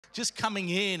Just coming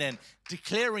in and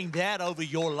declaring that over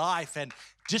your life and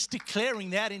just declaring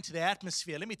that into the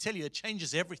atmosphere. Let me tell you, it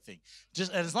changes everything. And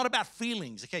it's not about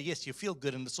feelings. Okay, yes, you feel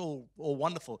good and it's all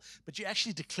wonderful, but you're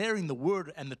actually declaring the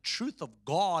word and the truth of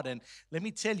God. And let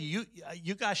me tell you,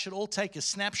 you guys should all take a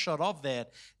snapshot of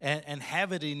that and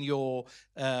have it in your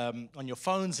on your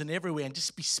phones and everywhere, and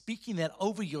just be speaking that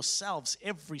over yourselves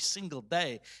every single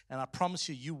day. And I promise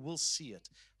you, you will see it.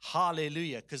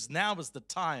 Hallelujah. Because now is the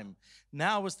time.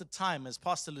 Now is the time. As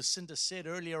Pastor Lucinda said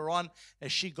earlier on,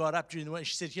 as she got up during the morning,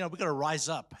 she said, we've got to rise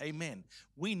up. Amen.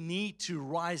 We need to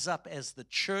rise up as the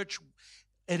church.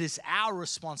 It is our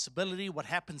responsibility. What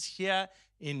happens here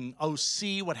in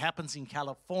OC, what happens in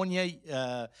California,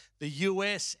 the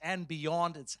US and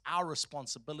beyond, it's our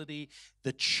responsibility,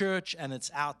 the church, and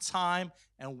it's our time,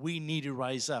 and we need to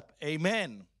rise up.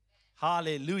 Amen.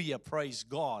 Hallelujah. Praise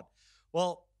God.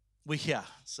 Well, we're here.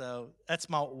 So that's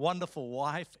my wonderful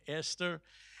wife, Esther.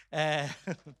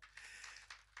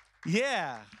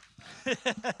 Yeah.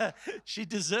 She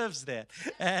deserves that.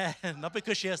 Not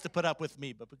because she has to put up with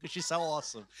me, but because she's so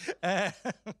awesome.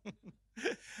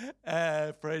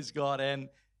 Praise God. And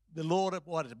the Lord,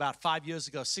 about 5 years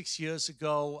ago, 6 years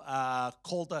ago,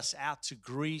 called us out to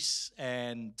Greece,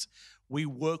 and we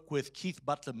work with Keith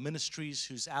Butler Ministries,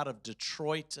 who's out of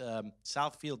Detroit,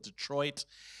 Southfield, Detroit.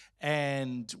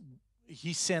 And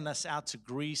he sent us out to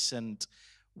Greece, and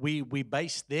we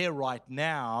based there right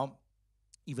now,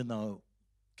 even though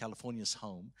California's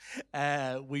home.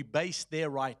 We based there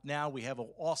right now. We have an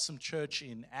awesome church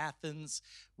in Athens.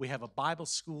 We have a Bible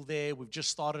school there. We've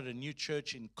just started a new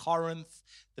church in Corinth,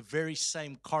 the very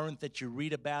same Corinth that you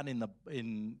read about in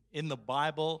the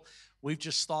Bible. We've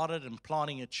just started and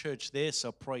planting a church there,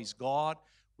 so praise God.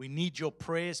 We need your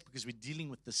prayers because we're dealing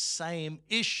with the same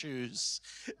issues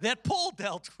that Paul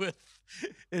dealt with.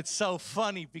 It's so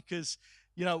funny because,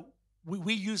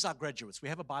 we use our graduates. We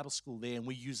have a Bible school there, and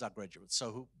we use our graduates.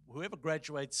 So whoever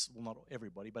graduates, well, not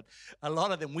everybody, but a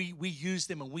lot of them, we use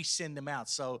them and we send them out.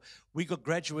 So we got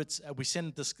graduates. We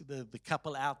send the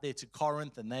couple out there to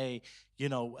Corinth, and they,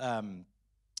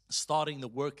 starting the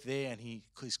work there. And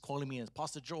he's calling me and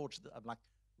Pastor George. I'm like,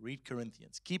 read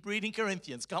Corinthians. Keep reading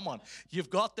Corinthians. Come on.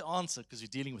 You've got the answer because you're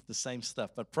dealing with the same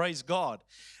stuff. But praise God.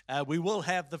 We will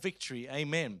have the victory.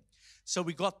 Amen. So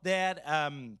we got that.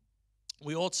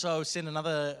 We also sent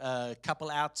another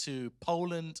couple out to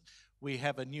Poland. We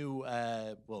have a new,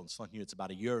 it's not new, it's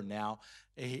about a year now,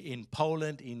 in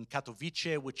Poland, in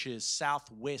Katowice, which is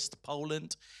southwest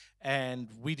Poland. And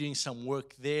we're doing some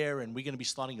work there, and we're going to be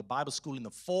starting a Bible school in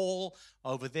the fall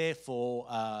over there for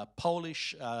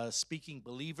Polish-speaking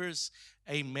believers.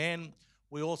 Amen.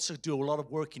 We also do a lot of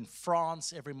work in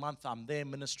France. Every month I'm there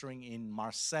ministering in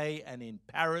Marseille and in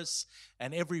Paris.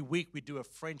 And every week we do a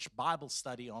French Bible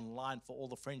study online for all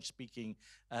the French-speaking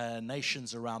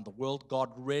nations around the world.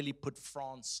 God really put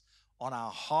France on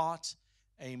our heart.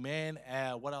 Amen.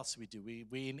 What else do we do?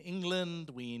 We're in England.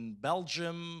 We're in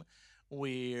Belgium.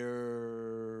 We're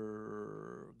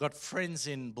got friends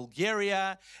in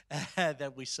Bulgaria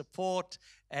that we support,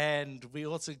 and we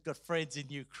also got friends in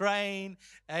Ukraine.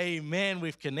 Amen.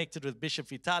 We've connected with Bishop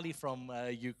Vitali from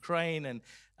Ukraine, and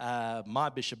my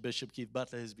Bishop Keith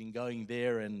Butler, has been going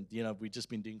there, and we've just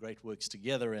been doing great works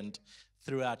together and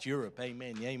throughout Europe.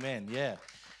 Amen. Amen. Yeah.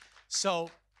 So,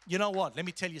 you know what? Let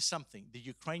me tell you something. The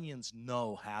Ukrainians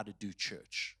know how to do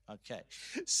church. Okay.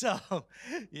 So,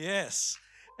 yes.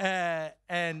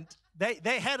 And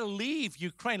they had to leave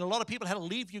Ukraine. A lot of people had to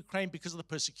leave Ukraine because of the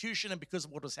persecution and because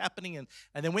of what was happening. And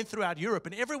they went throughout Europe.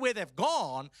 And everywhere they've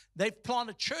gone, they've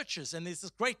planted churches. And there's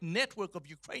this great network of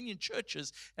Ukrainian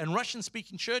churches and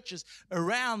Russian-speaking churches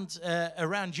around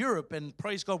Europe. And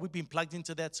praise God, we've been plugged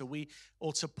into that. So we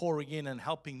also pouring in and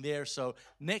helping there. So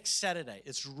next Saturday,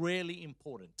 it's really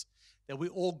important that we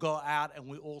all go out and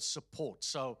we all support.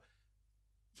 So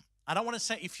I don't want to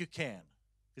say if you can,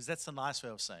 because that's a nice way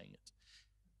of saying it.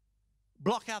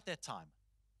 Block out that time.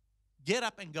 Get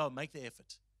up and go. Make the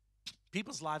effort.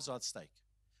 People's lives are at stake.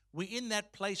 We're in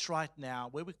that place right now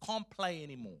where we can't play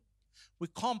anymore. We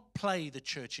can't play the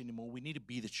church anymore. We need to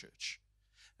be the church.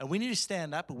 And we need to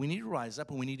stand up, and we need to rise up,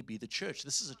 and we need to be the church.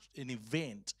 This is an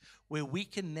event where we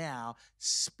can now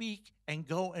speak and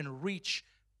go and reach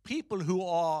people who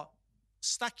are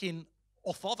stuck in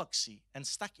orthodoxy and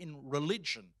stuck in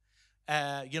religion.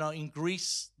 In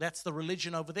Greece, that's the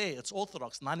religion over there. It's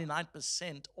Orthodox,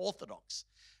 99% Orthodox.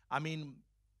 I mean,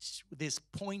 there's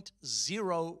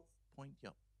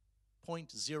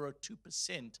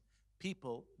 0.02%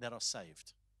 people that are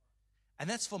saved. And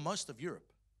that's for most of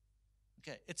Europe.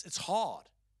 Okay, it's hard.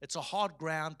 It's a hard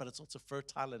ground, but it's also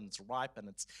fertile and it's ripe and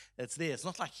it's there. It's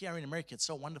not like here in America. It's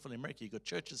so wonderful in America. You've got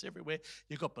churches everywhere.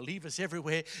 You've got believers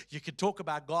everywhere. You can talk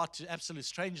about God to absolute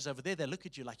strangers over there. They look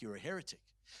at you like you're a heretic.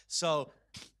 So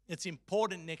it's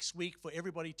important next week for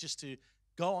everybody just to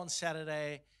go on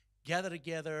Saturday, gather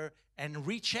together, and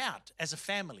reach out as a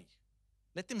family.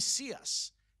 Let them see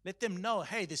us. Let them know,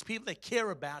 hey, there's people that care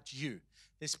about you.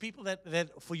 There's people that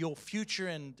for your future,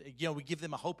 and we give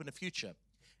them a hope in the future.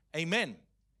 Amen.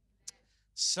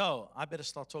 So I better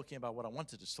start talking about what I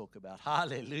wanted to talk about.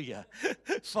 Hallelujah.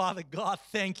 Father God,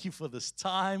 thank you for this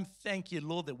time. Thank you,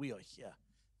 Lord, that we are here.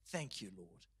 Thank you, Lord.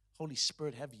 Holy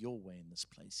Spirit, have your way in this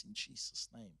place in Jesus'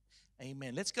 name.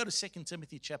 Amen. Let's go to 2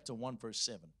 Timothy chapter 1, verse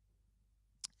 7.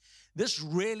 This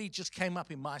really just came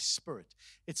up in my spirit.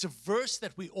 It's a verse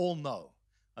that we all know,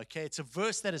 okay? It's a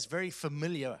verse that is very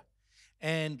familiar.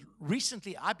 And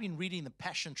recently, I've been reading the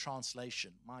Passion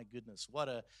Translation. My goodness, what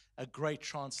a great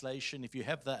translation. If you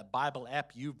have the Bible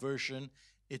app, YouVersion,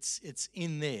 it's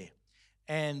in there.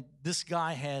 And this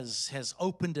guy has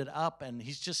opened it up, and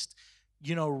he's just,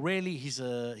 really, he's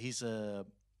a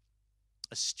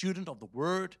student of the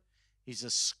Word. He's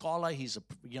a scholar. He's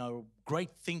a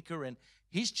great thinker, and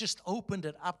he's just opened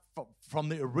it up from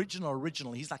the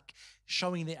original. He's like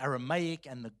showing the Aramaic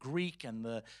and the Greek and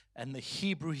the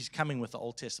Hebrew. He's coming with the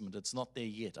Old Testament. It's not there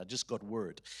yet. I just got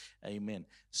word. Amen.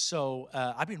 So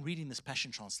I've been reading this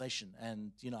Passion Translation,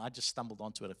 and I just stumbled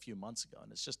onto it a few months ago,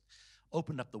 and it's just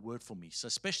opened up the Word for me. So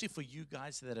especially for you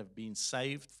guys that have been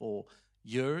saved for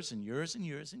years and years and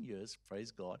years and years,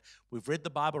 praise God. We've read the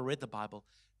Bible.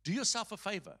 Do yourself a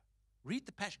favor. Read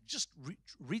the Passion. Just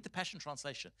read the Passion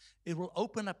Translation. It will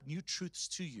open up new truths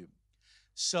to you.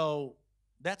 So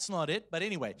that's not it. But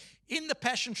anyway, in the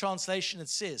Passion Translation, it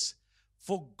says,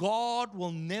 "For God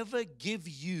will never give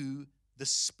you the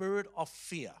spirit of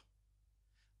fear,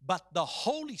 but the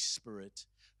Holy Spirit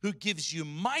who gives you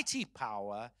mighty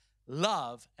power,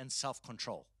 love, and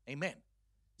self-control." Amen.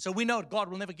 So we know God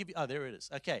will never give you. Oh, there it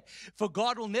is. Okay. "For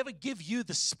God will never give you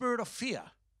the spirit of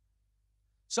fear."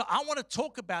 So I want to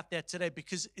talk about that today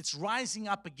because it's rising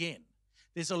up again.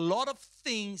 There's a lot of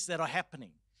things that are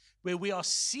happening where we are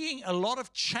seeing a lot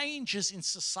of changes in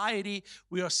society.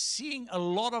 We are seeing a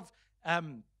lot of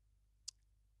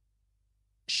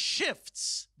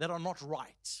shifts that are not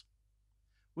right.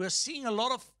 We're seeing a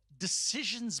lot of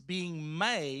decisions being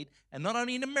made, and not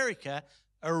only in America,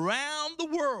 around the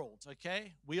world,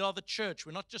 okay? We are the church.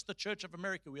 We're not just the church of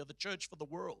America. We are the church for the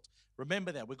world.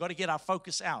 Remember that. We've got to get our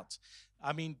focus out.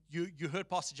 I mean, you heard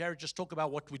Pastor Jared just talk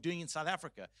about what we're doing in South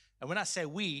Africa. And when I say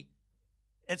we,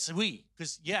 it's we.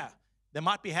 Because, there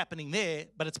might be happening there,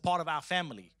 but it's part of our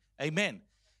family. Amen.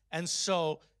 And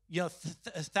so,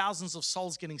 thousands of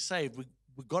souls getting saved.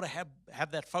 We've got to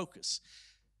have that focus.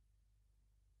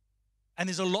 And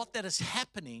there's a lot that is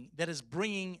happening that is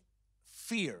bringing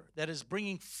fear and is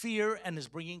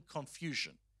bringing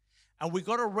confusion. And we've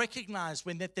got to recognize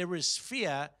when that there is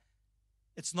fear,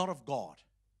 it's not of God.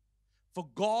 For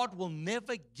God will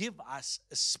never give us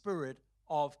a spirit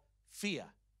of fear.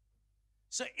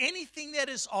 So anything that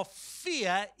is of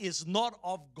fear is not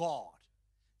of God.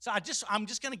 So I'm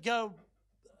just going to go,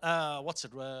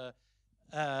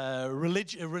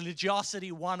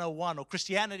 Religiosity 101 or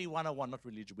Christianity 101, not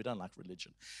religion. We don't like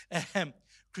religion.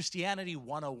 Christianity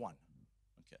 101.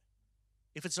 Okay.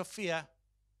 If it's of fear,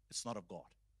 it's not of God.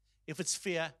 If it's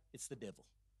fear, it's the devil.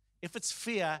 If it's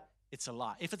fear, it's a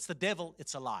lie. If it's the devil,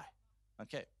 it's a lie.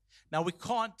 Okay. Now, we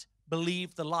can't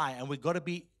believe the lie, and we've got to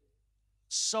be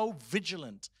so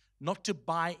vigilant not to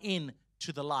buy in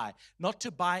to the lie, not to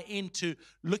buy into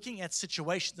looking at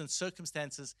situations and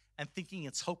circumstances and thinking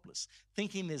it's hopeless,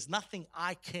 thinking there's nothing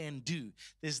I can do,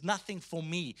 there's nothing for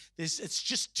me, it's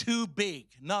just too big.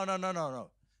 No.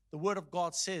 The Word of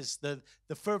God says the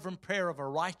fervent prayer of a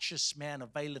righteous man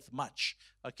availeth much.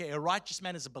 Okay, a righteous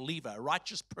man is a believer. A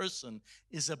righteous person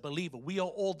is a believer. We are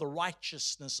all the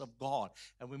righteousness of God.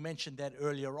 And we mentioned that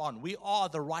earlier on. We are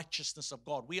the righteousness of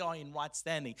God. We are in right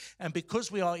standing. And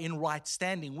because we are in right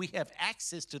standing, we have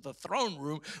access to the throne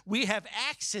room. We have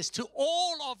access to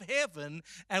all of heaven.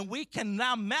 And we can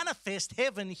now manifest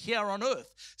heaven here on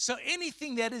earth. So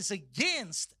anything that is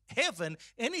against heaven,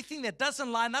 anything that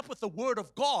doesn't line up with the Word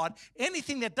of God,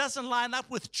 anything that doesn't line up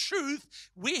with truth,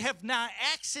 we have now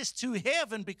access to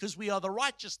heaven because we are the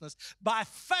righteousness. By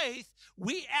faith,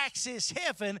 we access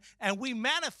heaven and we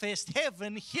manifest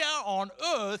heaven here on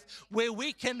earth where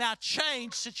we can now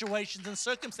change situations and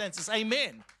circumstances.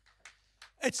 Amen.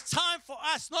 It's time for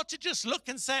us not to just look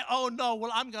and say, oh, no,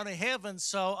 well, I'm going to heaven,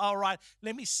 so all right,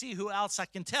 let me see who else I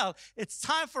can tell. It's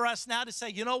time for us now to say,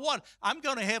 you know what? I'm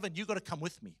going to heaven. You got to come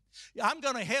with me. I'm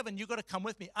going to heaven. You got to come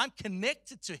with me. I'm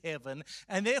connected to heaven,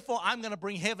 and therefore I'm going to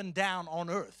bring heaven down on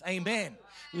earth. Amen.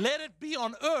 Let it be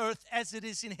on earth as it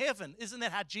is in heaven. Isn't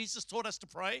that how Jesus taught us to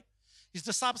pray? His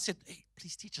disciples said, hey,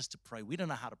 please teach us to pray. We don't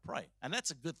know how to pray. And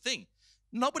that's a good thing.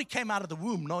 Nobody came out of the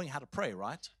womb knowing how to pray,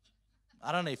 right?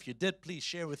 I don't know if you did, please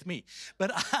share with me.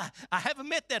 But I haven't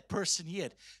met that person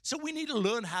yet. So we need to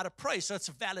learn how to pray. So it's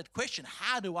a valid question.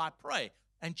 How do I pray?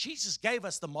 And Jesus gave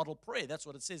us the model prayer. That's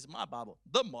what it says in my Bible,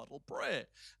 the model prayer.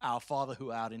 Our Father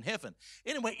who art in heaven.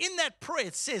 Anyway, in that prayer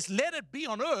it says, let it be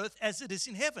on earth as it is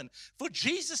in heaven. For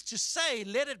Jesus to say,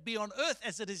 let it be on earth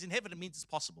as it is in heaven, it means it's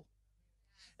possible.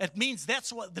 It means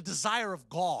that's what the desire of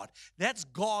God. That's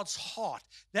God's heart.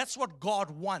 That's what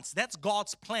God wants. That's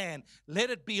God's plan.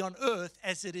 Let it be on earth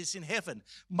as it is in heaven.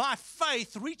 My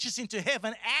faith reaches into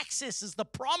heaven, accesses the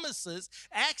promises,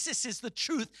 accesses the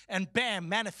truth, and bam,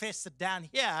 manifests it down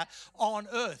here on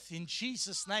earth in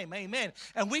Jesus' name. Amen.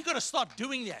 And we've got to start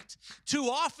doing that. Too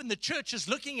often the church is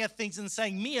looking at things and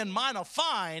saying, me and mine are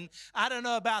fine. I don't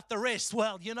know about the rest.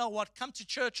 Well, you know what? Come to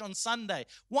church on Sunday.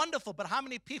 Wonderful. But how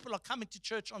many people are coming to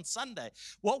church on Sunday?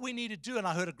 What we need to do, and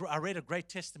I read a great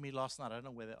testimony last night. I don't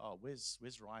know where they are. Where's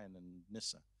Ryan and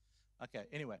Nissa? Okay,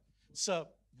 anyway. So,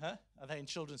 are they in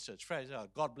children's church? Praise God.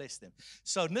 God bless them.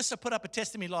 So Nissa put up a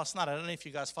testimony last night. I don't know if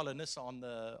you guys follow Nissa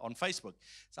on Facebook.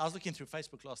 So I was looking through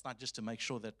Facebook last night just to make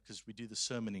sure that, because we do the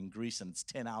sermon in Greece and it's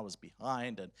 10 hours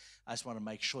behind, and I just want to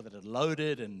make sure that it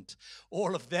loaded and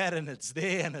all of that, and it's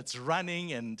there and it's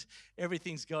running and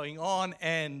everything's going on.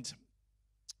 And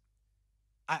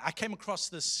I came across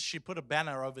this. She put a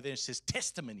banner over there. It says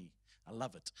testimony. I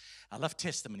love it. I love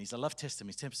testimonies. I love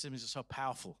testimonies. Testimonies are so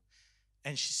powerful.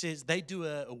 And she says they do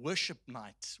a worship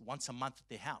night once a month at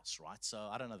their house, right? So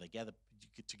I don't know, they get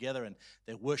together and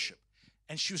they worship.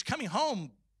 And she was coming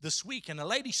home this week, and a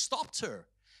lady stopped her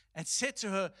and said to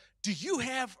her, do you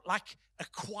have like a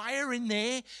choir in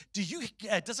there?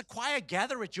 Does a choir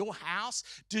gather at your house?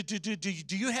 Do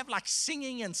you have like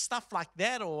singing and stuff like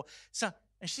that? Or so?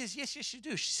 And she says, yes, you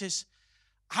do. She says,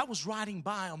 I was riding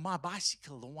by on my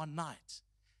bicycle the one night,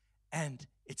 and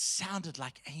it sounded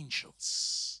like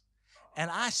angels. And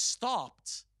I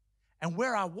stopped, and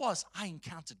where I was, I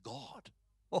encountered God.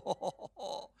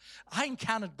 I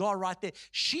encountered God right there.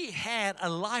 She had a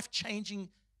life-changing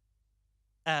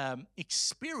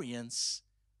experience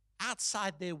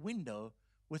outside their window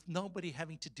with nobody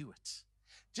having to do it.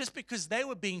 Just because they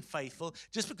were being faithful,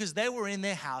 just because they were in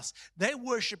their house, they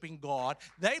worshiping God,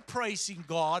 they praising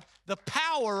God, the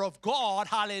power of God,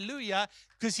 hallelujah,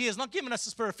 because He has not given us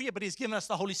the spirit of fear, but He's given us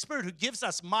the Holy Spirit who gives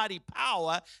us mighty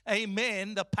power,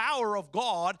 amen. The power of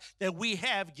God that we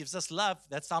have gives us love,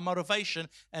 that's our motivation,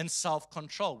 and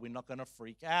self-control. We're not going to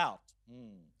freak out.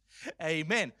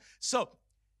 Amen. So,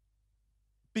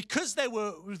 because they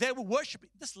were worshiping,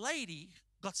 this lady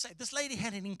got saved. This lady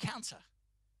had an encounter.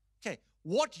 Okay,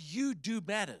 what you do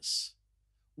matters.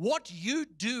 What you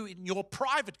do in your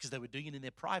private, because they were doing it in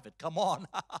their private, come on,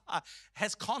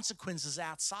 has consequences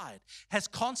outside, has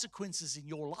consequences in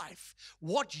your life.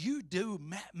 What you do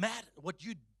matters.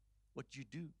 What you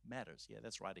do matters. Yeah,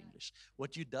 that's right, English.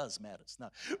 What you does matters. No,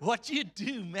 what you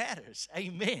do matters.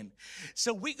 Amen.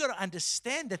 So we got to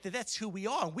understand that that's who we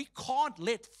are. We can't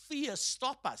let fear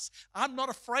stop us. I'm not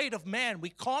afraid of man. We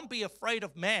can't be afraid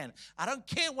of man. I don't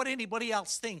care what anybody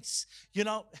else thinks. You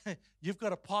know, you've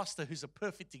got a pastor who's a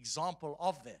perfect example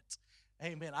of that.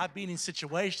 Amen. I've been in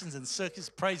situations and circumstances,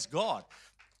 praise God.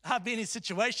 I've been in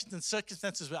situations and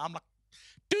circumstances where I'm like,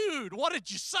 dude, what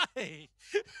did you say?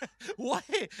 What?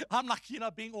 I'm like,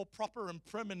 being all proper and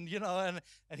prim and,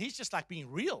 and he's just like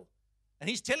being real. And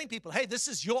he's telling people, hey, this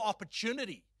is your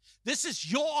opportunity. This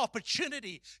is your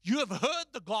opportunity. You have heard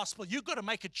the gospel. You've got to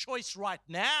make a choice right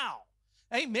now.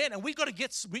 Amen. And we got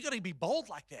to be bold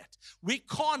like that. We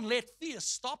can't let fear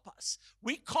stop us.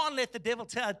 We can't let the devil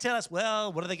tell us,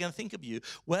 well, what are they going to think of you?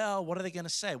 Well, what are they going to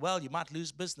say? Well, you might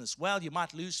lose business. Well, you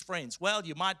might lose friends. Well,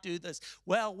 you might do this.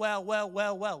 Well,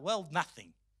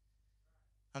 nothing.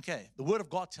 Okay, the word of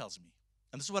God tells me,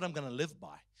 and this is what I'm going to live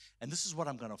by, and this is what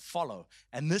I'm going to follow,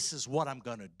 and this is what I'm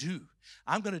going to do.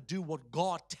 I'm going to do what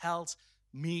God tells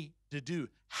me to do,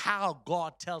 how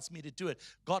God tells me to do it.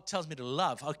 God tells me to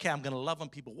love. Okay, I'm going to love on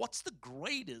people. What's the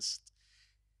greatest,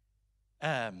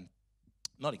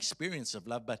 not experience of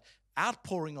love, but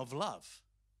outpouring of love?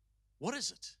 What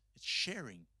is it? It's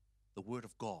sharing the word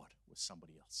of God with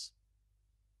somebody else.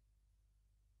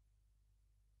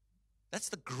 That's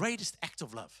the greatest act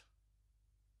of love,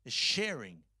 is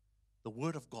sharing the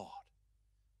word of God.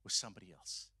 with somebody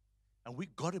else. And we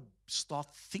got to start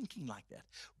thinking like that.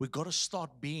 We got to start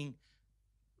being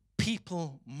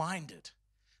people-minded,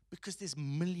 because there's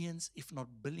millions, if not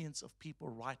billions, of people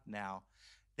right now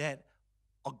that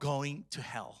are going to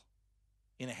hell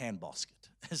in a handbasket,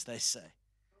 as they say.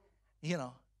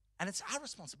 And it's our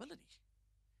responsibility.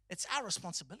 It's our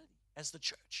responsibility as the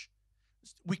church.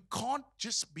 We can't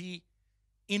just be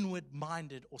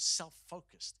inward-minded or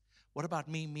self-focused. What about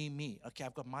me, me, me? Okay,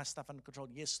 I've got my stuff under control.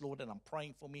 Yes, Lord, and I'm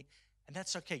praying for me. And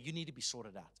that's okay. You need to be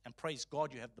sorted out. And praise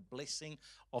God, you have the blessing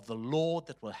of the Lord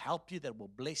that will help you, that will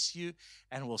bless you,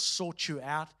 and will sort you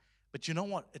out. But you know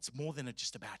what? It's more than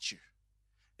just about you.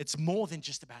 It's more than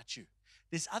just about you.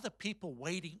 There's other people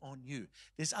waiting on you.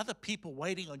 There's other people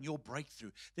waiting on your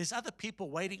breakthrough. There's other people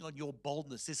waiting on your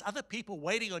boldness. There's other people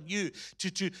waiting on you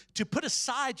to put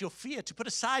aside your fear, to put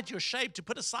aside your shame, to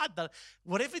put aside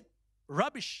whatever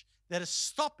rubbish that is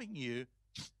stopping you,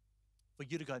 for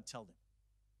you to go and tell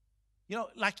them.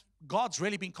 Like God's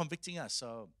really been convicting us.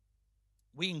 So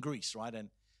we in Greece, right? And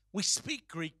we speak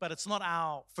Greek, but it's not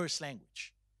our first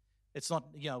language. It's not,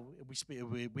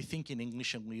 we think in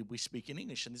English and we speak in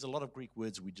English, and there's a lot of Greek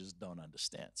words we just don't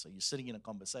understand. So you're sitting in a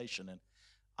conversation, and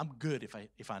I'm good if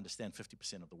I understand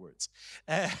 50% of the words.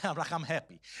 I'm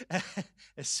happy,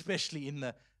 especially in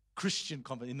the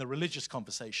in the religious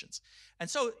conversations. And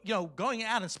so, going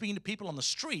out and speaking to people on the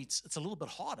streets, it's a little bit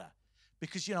harder,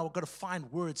 because, we've got to find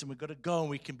words, and we've got to go, and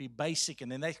we can be basic, and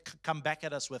then they come back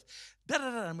at us with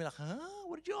da-da-da, and we're like, huh?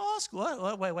 What did you ask?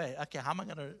 What? Wait. Okay, how am I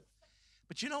going to?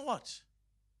 But you know what?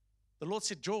 The Lord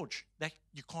said, George, that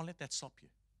you can't let that stop you.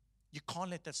 You can't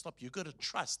let that stop you. You've got to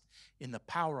trust in the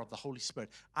power of the Holy Spirit.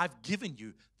 I've given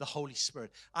you the Holy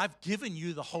Spirit. I've given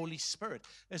you the Holy Spirit.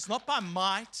 It's not by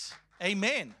might.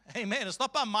 Amen. Amen. It's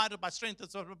not by might or by strength.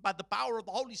 It's by the power of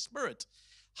the Holy Spirit.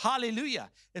 Hallelujah.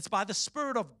 It's by the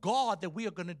Spirit of God that we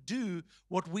are going to do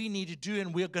what we need to do,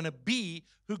 and we're going to be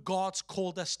who God's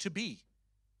called us to be.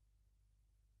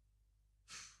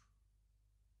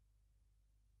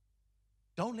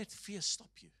 Don't let fear stop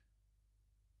you.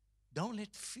 Don't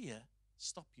let fear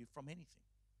stop you from anything.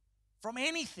 From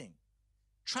anything.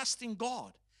 Trust in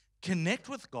God. Connect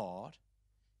with God.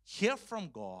 Hear from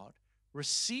God.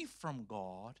 Receive from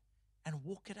God. And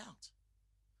walk it out.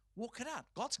 Walk it out.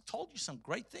 God's told you some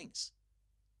great things.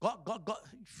 God,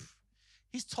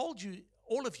 He's told you,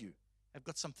 all of you have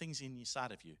got some things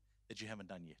inside of you that you haven't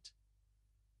done yet.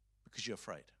 Because you're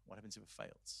afraid. What happens if it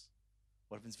fails?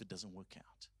 What happens if it doesn't work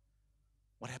out?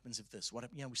 What happens if this? We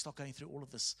start going through all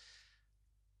of this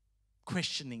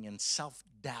questioning and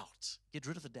self-doubt. Get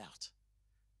rid of the doubt.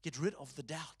 Get rid of the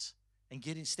doubt and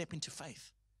step into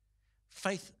faith.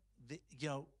 Faith,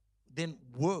 then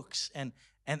works and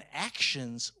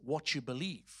actions what you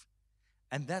believe.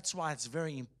 And that's why it's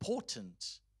very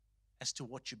important as to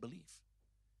what you believe.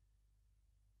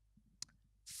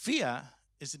 Fear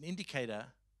is an indicator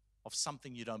of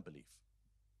something you don't believe.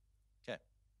 Okay.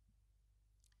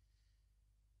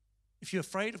 If you're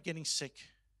afraid of getting sick,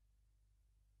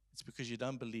 it's because you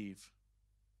don't believe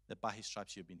that by His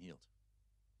stripes you've been healed.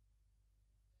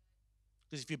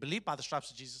 Because if you believe by the stripes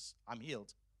of Jesus, I'm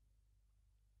healed,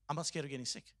 I'm not scared of getting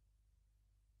sick.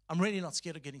 I'm really not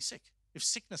scared of getting sick. If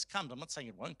sickness comes, I'm not saying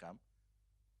it won't come.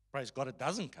 Praise God, it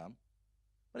doesn't come.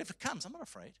 But if it comes, I'm not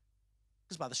afraid.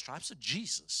 Because by the stripes of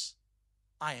Jesus,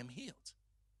 I am healed.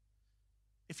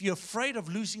 If you're afraid of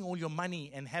losing all your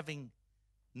money and having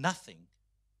nothing,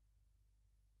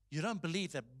 you don't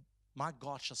believe that my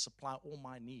God shall supply all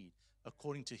my need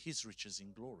according to His riches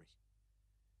in glory.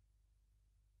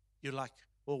 You're like,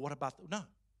 well, what about no?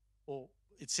 Or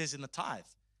it says in the tithe,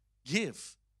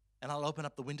 give, and I'll open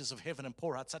up the windows of heaven and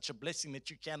pour out such a blessing that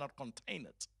you cannot contain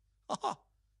it. Oh,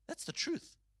 that's the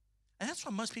truth. And that's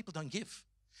why most people don't give.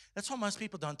 That's why most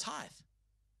people don't tithe.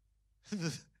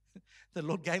 The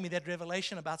Lord gave me that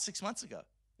revelation about 6 months ago.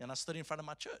 And I stood in front of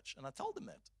my church and I told them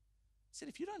that. I said,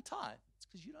 if you don't tithe, it's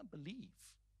because you don't believe.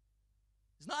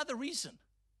 There's no other reason.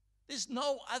 There's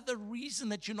no other reason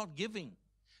that you're not giving.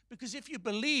 Because if you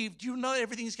believed, you know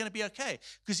everything's going to be okay.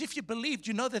 Because if you believed,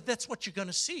 you know that that's what you're going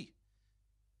to see.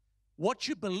 What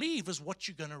you believe is what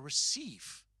you're going to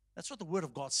receive. That's what the Word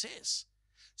of God says.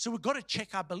 So we've got to check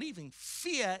our believing.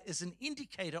 Fear is an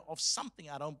indicator of something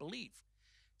I don't believe.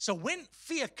 So when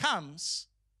fear comes,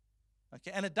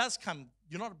 okay, and it does come,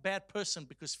 you're not a bad person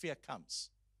because fear comes.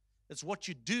 It's what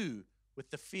you do with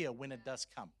the fear when it does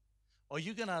come. Are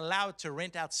you going to allow it to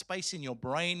rent out space in your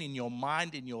brain, in your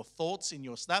mind, in your thoughts, in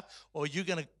your stuff? Or are you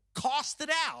going to cast it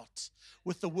out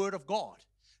with the Word of God?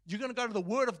 You're going to go to the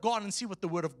Word of God and see what the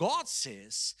Word of God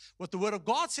says,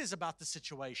 about the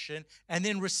situation, and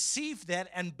then receive that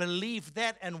and believe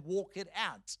that and walk it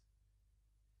out.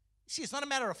 See, it's not a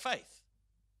matter of faith.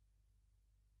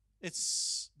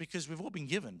 It's because we've all been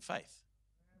given faith,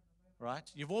 right?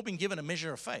 You've all been given a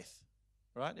measure of faith,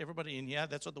 right? Everybody in here,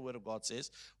 that's what the Word of God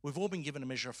says. We've all been given a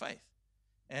measure of faith.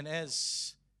 And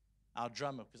as our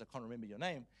drummer, because I can't remember your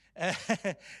name,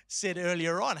 said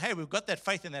earlier on, hey, we've got that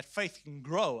faith, and that faith can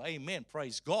grow. Amen.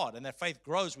 Praise God. And that faith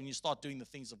grows when you start doing the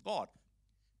things of God.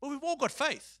 But we've all got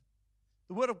faith.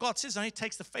 The Word of God says it only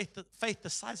takes the faith the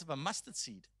size of a mustard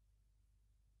seed.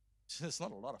 So there's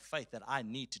not a lot of faith that I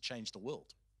need to change the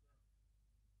world.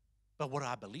 But what do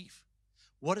I believe?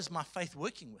 What is my faith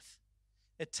working with?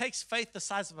 It takes faith the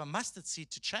size of a mustard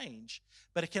seed to change,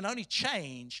 but it can only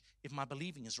change if my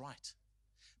believing is right.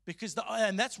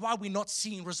 And that's why we're not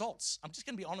seeing results. I'm just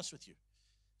going to be honest with you.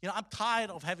 I'm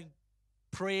tired of having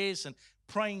prayers and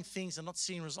praying things and not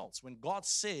seeing results. When God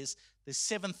says there's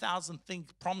 7,000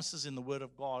 promises in the Word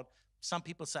of God, some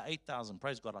people say 8,000.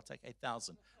 Praise God, I'll take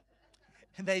 8,000.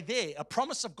 And they're there. A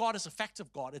promise of God is a fact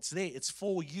of God. It's there. It's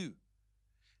for you.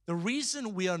 The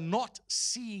reason we are not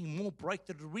seeing more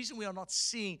breakthrough, the reason we are not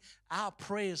seeing our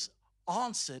prayers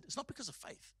answered is not because of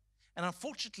faith. And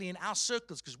unfortunately, in our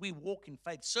circles, because we walk in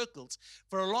faith circles,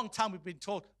 for a long time we've been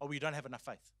told, oh, you don't have enough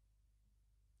faith.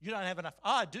 You don't have enough.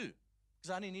 Oh, I do, because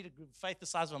I only need a faith the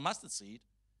size of a mustard seed.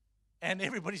 And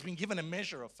everybody's been given a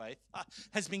measure of faith,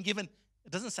 has been given,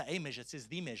 it doesn't say a measure, it says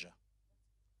the measure.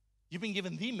 You've been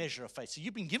given the measure of faith. So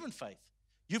you've been given faith.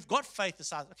 You've got faith the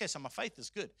size. Okay, so my faith is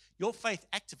good. Your faith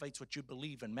activates what you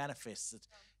believe and manifests it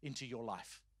into your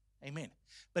life. Amen.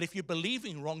 But if you're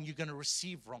believing wrong, you're going to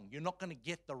receive wrong. You're not going to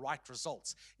get the right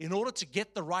results. In order to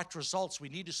get the right results, we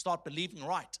need to start believing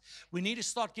right. We need to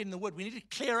start getting the Word. We need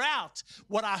to clear out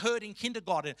what I heard in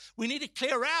kindergarten. We need to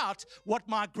clear out what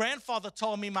my grandfather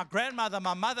told me, my grandmother,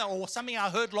 my mother, or something I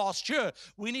heard last year.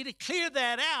 We need to clear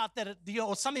that out,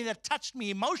 or something that touched me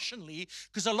emotionally,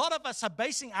 because a lot of us are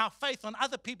basing our faith on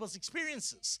other people's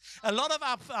experiences. A lot of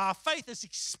our faith is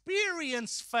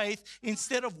experience faith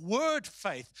instead of word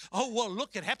faith. Oh, well,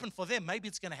 look, it happened for them. Maybe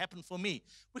it's going to happen for me.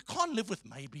 We can't live with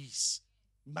maybes.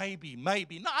 Maybe.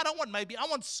 No, I don't want maybe. I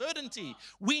want certainty.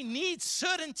 We need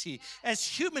certainty. As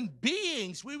human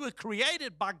beings, we were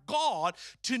created by God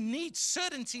to need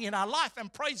certainty in our life.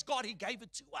 And praise God, He gave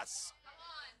it to us.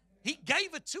 He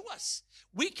gave it to us.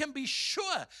 We can be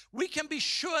sure. We can be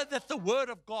sure that the Word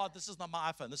of God, this is not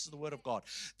my iPhone, this is the Word of God.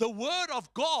 The Word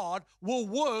of God will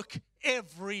work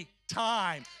every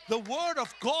time. The Word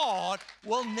of God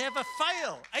will never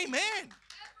fail. Amen.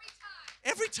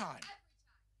 Every time.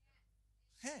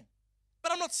 Yeah.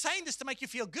 But I'm not saying this to make you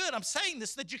feel good. I'm saying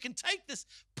this so that you can take this,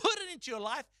 put it into your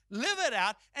life, live it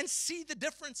out, and see the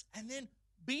difference, and then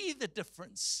be the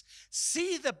difference.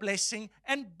 See the blessing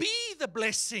and be the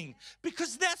blessing,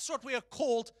 because that's what we are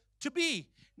called to be.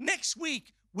 Next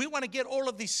week, we want to get all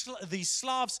of these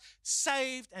Slavs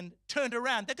saved and turned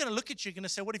around. They're going to look at you and going to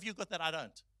say, what have you got that I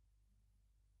don't?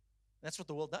 That's what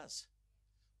the world does.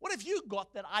 What have you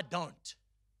got that I don't?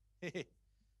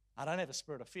 I don't have a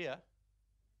spirit of fear.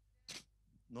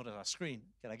 Not on our screen.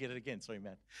 Can I get it again? Sorry,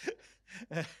 man.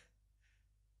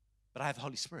 But I have the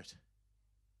Holy Spirit.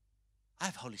 I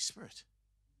have Holy Spirit.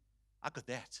 I got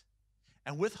that.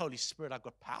 And with Holy Spirit, I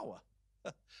got power.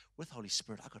 With Holy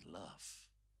Spirit, I got love.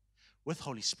 With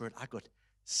Holy Spirit, I got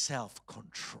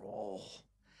self-control,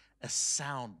 a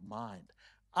sound mind.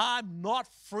 I'm not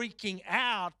freaking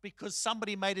out because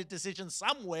somebody made a decision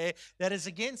somewhere that is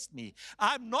against me.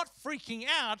 I'm not freaking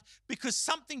out because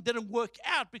something didn't work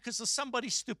out because of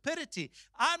somebody's stupidity.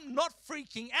 I'm not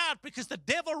freaking out because the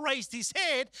devil raised his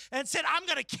head and said, I'm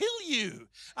going to kill you.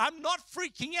 I'm not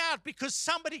freaking out because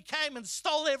somebody came and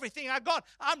stole everything I got.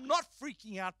 I'm not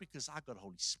freaking out because I got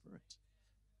Holy Spirit.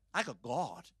 I got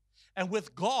God. And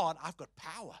with God, I've got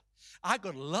power. I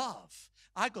got love.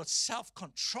 I got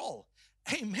self-control.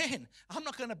 Amen. I'm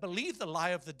not going to believe the lie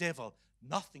of the devil.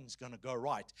 Nothing's going to go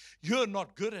right. You're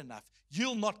not good enough.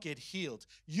 You'll not get healed.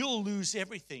 You'll lose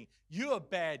everything. You're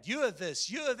bad. You're this.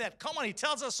 You're that. Come on, he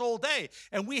tells us all day.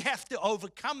 And we have to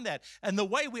overcome that. And the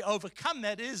way we overcome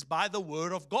that is by the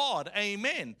Word of God.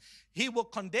 Amen. He will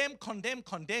condemn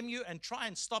you, and try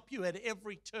and stop you at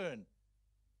every turn.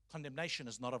 Condemnation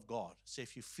is not of God. So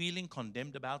if you're feeling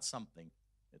condemned about something,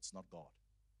 it's not God.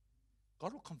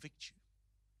 God will convict you.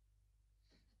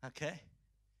 Okay?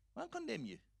 He won't condemn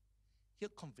you. He'll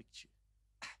convict you.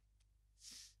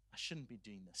 I shouldn't be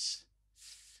doing this.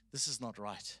 This is not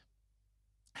right.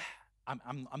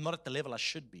 I'm not at the level I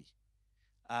should be.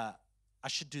 I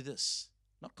should do this.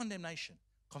 Not condemnation.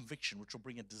 conviction, which will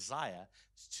bring a desire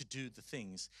to do the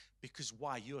things. Because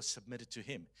why? You are submitted to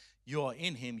Him. You are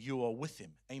in Him. You are with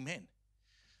Him. Amen.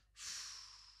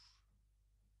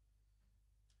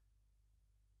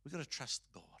 We've got to trust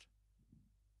God.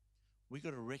 We've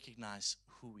got to recognize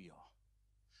who we are.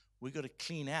 We've got to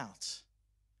clean out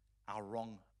our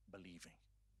wrong believing,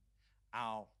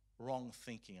 our wrong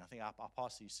thinking. I think our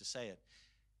pastor used to say it,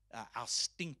 our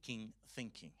stinking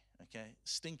thinking, okay?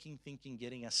 Stinking thinking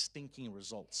getting us stinking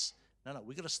results. No,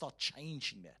 we've got to start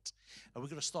changing that. And we've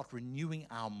got to start renewing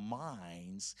our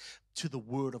minds to the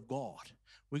Word of God.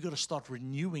 We've got to start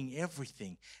renewing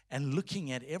everything and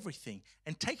looking at everything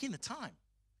and taking the time.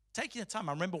 Taking the time.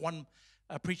 I remember one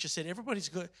preacher said, everybody's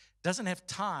good, doesn't have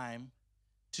time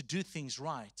to do things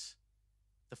right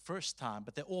the first time,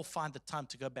 but they all find the time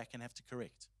to go back and have to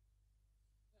correct.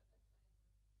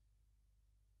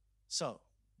 So,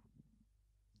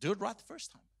 do it right the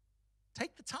first time.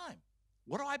 Take the time.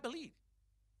 What do I believe?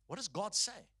 What does God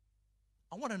say?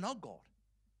 I want to know God.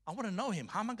 I want to know Him.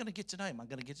 How am I going to get to know Him? I'm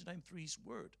going to get to know Him through His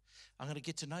Word. I'm going to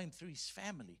get to know Him through His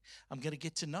family. I'm going to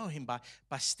get to know Him by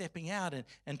stepping out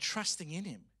and trusting in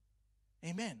Him.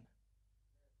 Amen.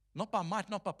 Not by might,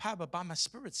 not by power, but by my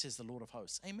Spirit, says the Lord of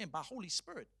hosts. Amen. By Holy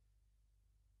Spirit.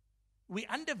 We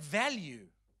undervalue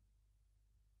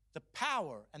the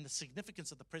power and the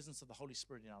significance of the presence of the Holy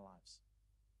Spirit in our lives.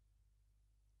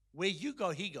 Where you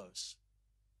go, He goes.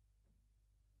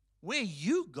 Where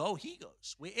you go, He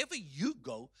goes. Wherever you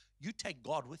go, you take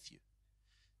God with you.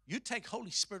 You take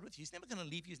Holy Spirit with you. He's never going to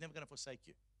leave you. He's never going to forsake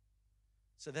you.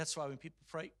 So that's why when people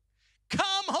pray,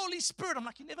 come, Holy Spirit, I'm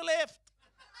like, He never left.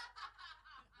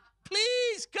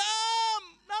 Please come.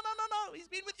 No. He's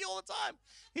been with you all the time.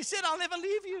 He said, I'll never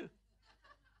leave you.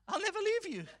 I'll never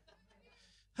leave you.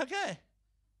 Okay.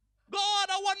 God,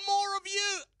 I want more of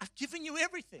you. I've given you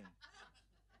everything.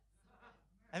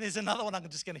 And there's another one I'm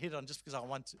just going to hit on just because I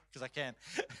want to, because I can.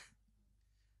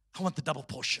 I want the double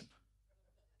portion.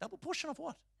 Double portion of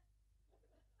what?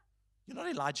 You're not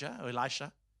Elijah or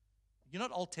Elisha. You're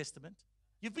not Old Testament.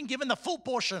 You've been given the full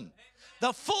portion.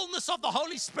 The fullness of the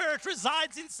Holy Spirit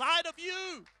resides inside of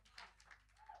you.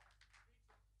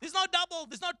 There's no double.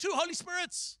 There's no two Holy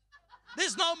Spirits.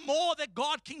 There's no more that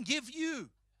God can give you.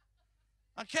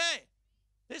 Okay?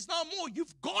 There's no more.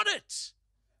 You've got it.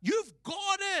 You've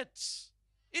got it.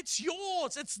 It's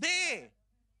yours. It's there.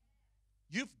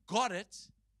 You've got it,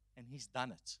 and He's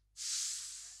done it.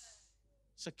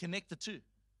 So connect the two.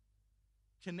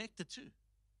 Connect the two.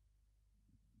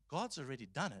 God's already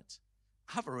done it.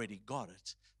 I've already got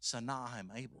it. So now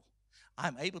I'm able.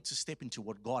 I'm able to step into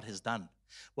what God has done,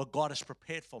 what God has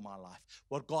prepared for my life,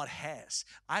 what God has.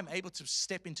 I'm able to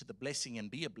step into the blessing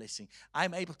and be a blessing.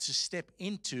 I'm able to step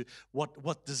into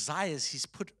what desires He's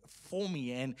put for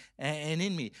me and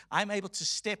in me. I'm able to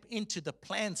step into the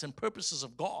plans and purposes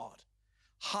of God.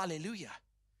 Hallelujah.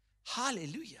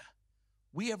 Hallelujah.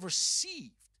 We have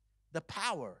received the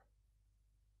power.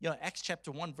 Acts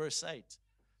chapter 1, verse 8.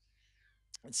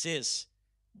 It says,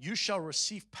 you shall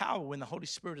receive power when the Holy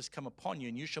Spirit has come upon you,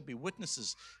 and you shall be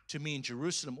witnesses to me in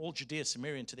Jerusalem, all Judea,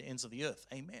 Samaria, and to the ends of the earth.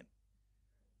 Amen.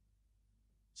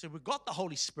 So we've got the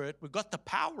Holy Spirit, we've got the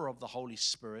power of the Holy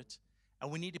Spirit,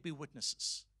 and we need to be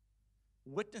witnesses.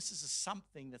 Witnesses is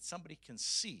something that somebody can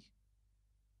see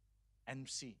and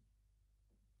see.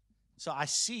 So I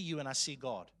see you and I see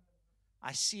God.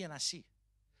 I see and I see.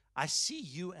 I see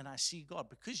you and I see God.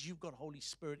 Because you've got Holy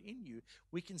Spirit in you,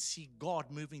 we can see God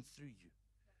moving through you.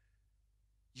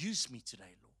 Use me today,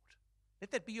 Lord.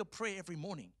 Let that be your prayer every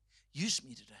morning. Use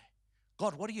me today.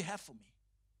 God, what do you have for me?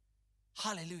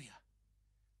 Hallelujah.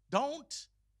 Don't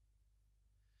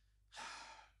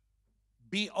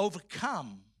be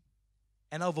overcome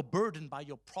and overburdened by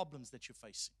your problems that you're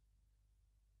facing.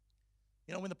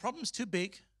 When the problem's too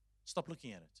big, stop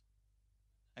looking at it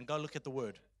and go look at the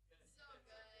Word.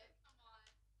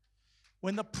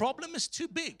 When the problem is too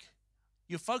big,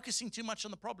 you're focusing too much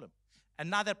on the problem. And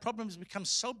now that problem has become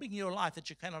so big in your life that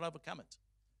you cannot overcome it.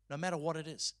 No matter what it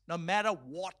is. No matter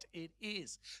what it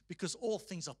is. Because all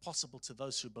things are possible to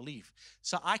those who believe.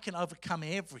 So I can overcome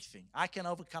everything. I can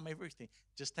overcome everything.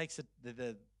 Just takes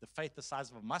the faith the size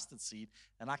of a mustard seed,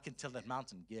 and I can tell that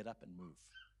mountain, get up and move.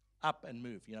 Up and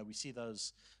move. We see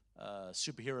those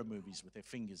superhero movies with their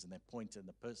fingers and they point and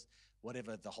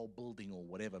the whole building or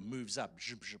whatever moves up.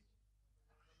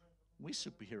 We're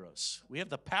superheroes. We have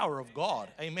the power of God.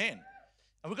 Amen.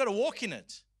 And we've got to walk in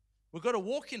it. We've got to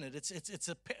walk in it. It's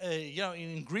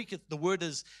in Greek, the word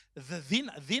is the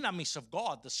dynamis of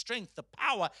God, the strength, the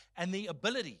power, and the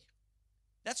ability.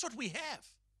 That's what we have.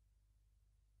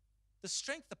 The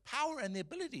strength, the power, and the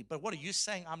ability. But what are you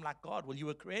saying? I'm like God. Well, you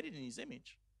were created in His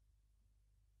image.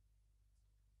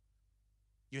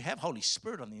 You have Holy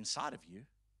Spirit on the inside of you.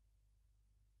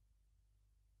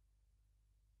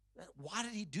 Why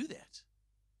did he do that?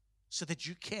 So that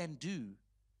you can do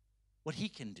what he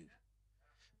can do.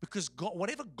 Because God,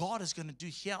 whatever God is going to do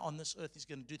here on this earth, he's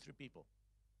going to do through people.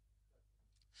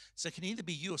 So it can either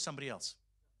be you or somebody else.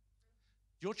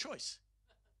 Your choice.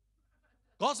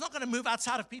 God's not going to move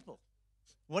outside of people.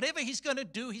 Whatever he's going to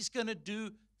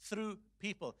do through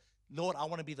people. Lord, I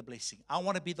want to be the blessing. I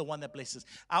want to be the one that blesses.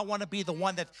 I want to be the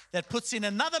one that puts in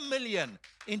another $1 million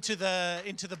into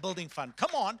the building fund.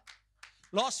 Come on.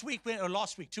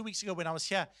 2 weeks ago when I was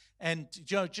here, and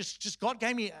just God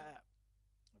gave me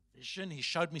a vision. He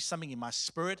showed me something in my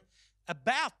spirit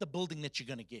about the building that you're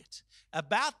going to get,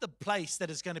 about the place that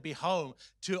is going to be home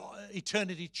to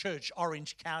Eternity Church,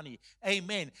 Orange County.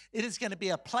 Amen. It is going to be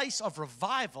a place of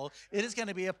revival. It is going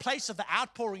to be a place of the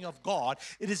outpouring of God.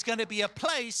 It is going to be a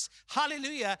place,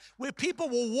 hallelujah, where people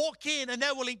will walk in and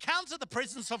they will encounter the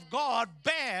presence of God.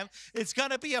 Bam. It's going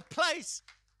to be a place.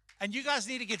 And you guys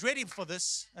need to get ready for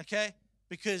this, okay?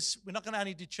 Because we're not going to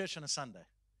only do church on a Sunday.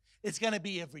 It's going to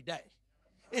be every day.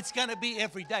 It's going to be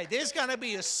every day. There's going to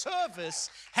be a service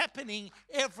happening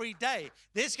every day.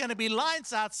 There's going to be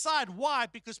lines outside. Why?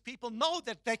 Because people know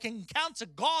that they can encounter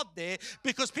God there.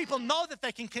 Because people know that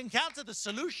they can encounter the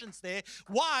solutions there.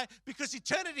 Why? Because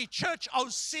Eternity Church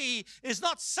OC is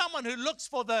not someone who looks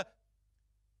for the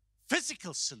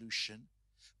physical solution,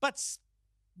 but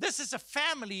this is a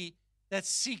family that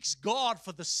seeks God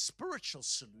for the spiritual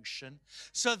solution.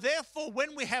 So therefore,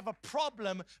 when we have a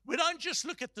problem, we don't just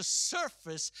look at the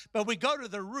surface, but we go to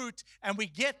the root and we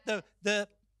get the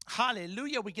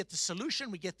hallelujah, we get the solution,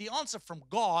 we get the answer from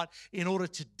God in order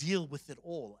to deal with it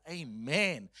all.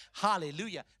 Amen.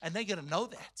 Hallelujah. And they're going to know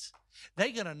that.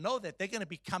 They're going to know that. They're going to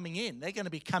be coming in. They're going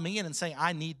to be coming in and saying,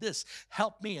 I need this.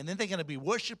 Help me. And then they're going to be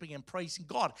worshiping and praising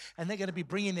God. And they're going to be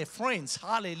bringing their friends.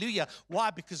 Hallelujah. Why?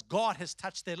 Because God has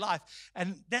touched their life.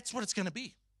 And that's what it's going to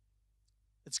be.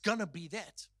 It's going to be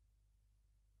that.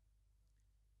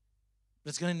 But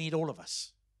it's going to need all of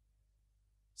us.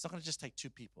 It's not going to just take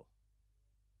 2 people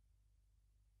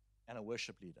and a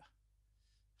worship leader.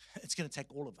 It's going to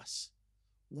take all of us.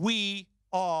 We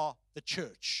are the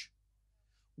church.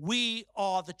 We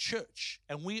are the church,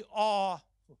 and we are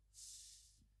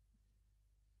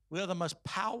the most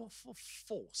powerful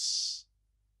force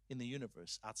in the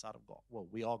universe outside of God. Well,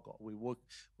 we are God.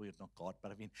 We're not God,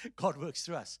 but I mean, God works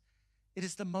through us. It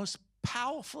is the most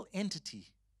powerful entity.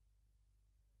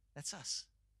 That's us,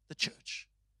 the church.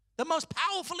 The most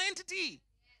powerful entity.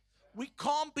 We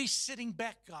can't be sitting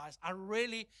back, guys. I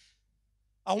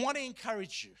want to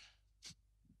encourage you,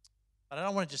 but I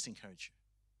don't want to just encourage you.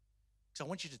 Because I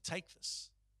want you to take this,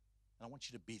 and I want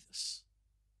you to be this.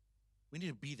 We need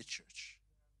to be the church.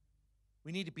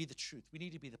 We need to be the truth. We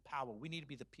need to be the power. We need to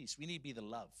be the peace. We need to be the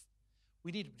love.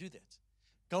 We need to do that.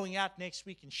 Going out next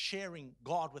week and sharing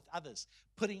God with others,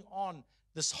 putting on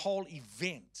this whole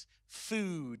event,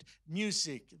 food,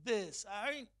 music, this.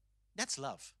 I mean, that's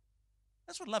love.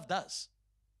 That's what love does.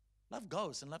 Love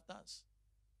goes and love does.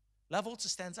 Love also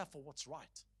stands up for what's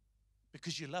right.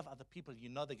 Because you love other people, you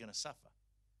know they're going to suffer.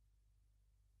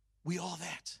 We are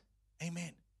that.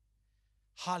 Amen.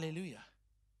 Hallelujah.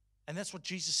 And that's what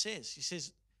Jesus says. He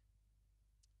says,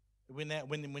 when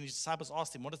his disciples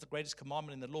asked him, what is the greatest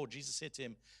commandment in the law? Jesus said to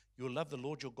him, you will love the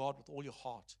Lord your God with all your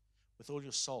heart, with all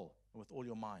your soul, and with all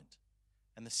your mind.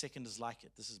 And the second is like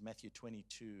it. This is Matthew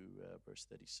 22, verse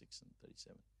 36 and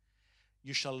 37.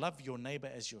 You shall love your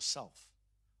neighbor as yourself.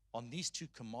 On these 2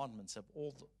 commandments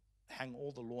hang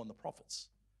all the law and the prophets.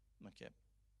 Okay.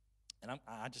 And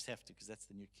I just have to, because that's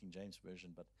the New King James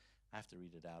Version, but I have to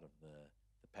read it out of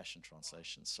the Passion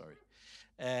Translation, sorry.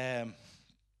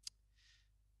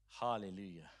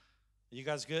 Hallelujah. Are you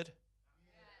guys good?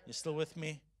 You still with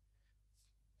me?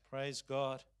 Praise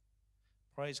God.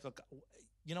 Praise God.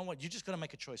 You know what? You just got to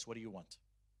make a choice. What do you want?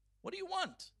 What do you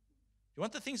want? Do you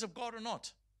want the things of God or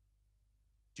not?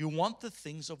 Do you want the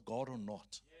things of God or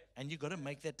not? And you got to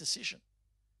make that decision.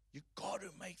 You got to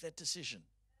make that decision.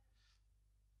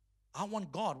 I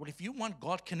want God. Well, if you want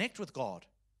God, connect with God.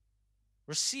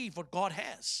 Receive what God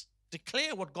has.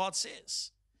 Declare what God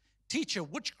says. Teacher,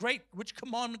 which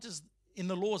commandment is in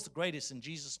the law is the greatest? And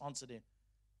Jesus answered him,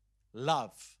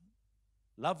 love.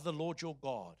 Love the Lord your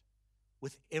God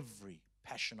with every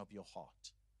passion of your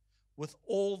heart, with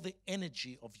all the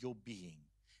energy of your being,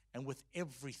 and with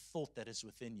every thought that is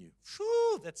within you.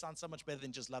 Whew, that sounds so much better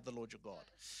than just love the Lord your God.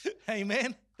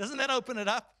 Amen. Doesn't that open it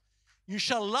up? You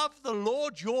shall love the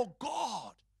Lord your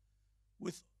God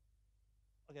with,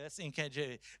 okay, that's the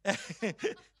NKJ.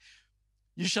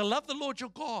 You shall love the Lord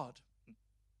your God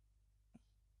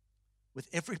with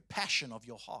every passion of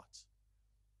your heart.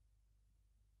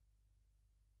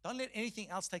 Don't let anything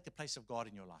else take the place of God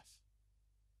in your life.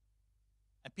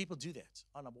 And people do that.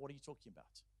 Oh, no, but what are you talking about?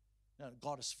 No,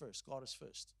 God is first. God is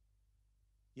first.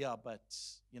 Yeah, but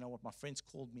you know what? My friends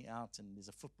called me out, and there's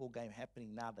a football game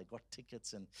happening now. They got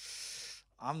tickets, and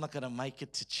I'm not going to make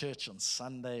it to church on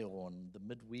Sunday or on the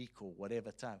midweek or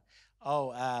whatever time.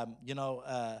 Oh,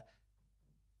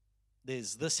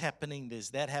 there's this happening, there's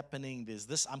that happening, there's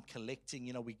this I'm collecting.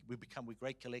 You know, we're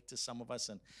great collectors, some of us,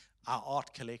 and our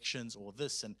art collections or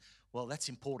this, and well, that's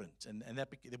important. And that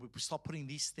we start putting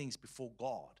these things before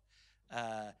God.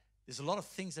 There's a lot of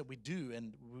things that we do,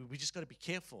 and we just got to be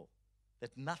careful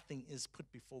that nothing is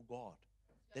put before God.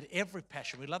 That every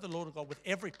passion, we love the Lord of God with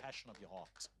every passion of your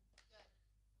heart.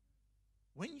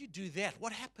 When you do that,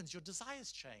 what happens? Your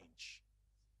desires change.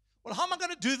 Well, how am I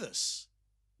going to do this?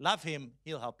 Love Him,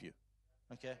 He'll help you.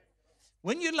 Okay?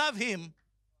 When you love Him,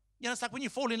 you know, it's like when you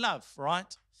fall in love,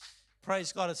 right?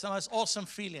 Praise God. It's the most awesome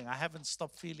feeling. I haven't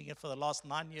stopped feeling it for the last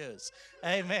 9 years.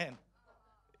 Amen.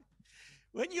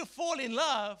 When you fall in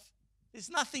love,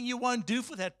 there's nothing you won't do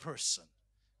for that person.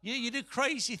 You do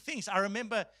crazy things. I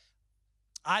remember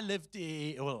I lived,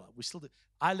 we still do.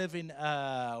 I live in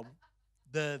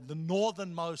the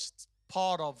northernmost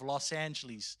part of Los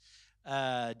Angeles,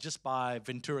 just by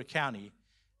Ventura County,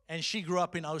 and she grew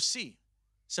up in OC.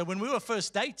 So when we were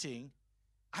first dating,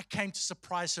 I came to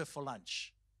surprise her for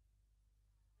lunch.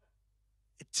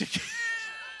 It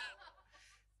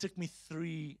took me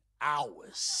 3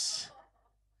 hours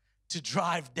to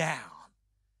drive down,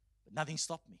 but nothing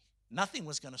stopped me. Nothing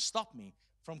was going to stop me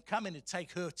from coming to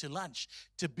take her to lunch,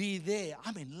 to be there.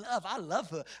 I'm in love. I love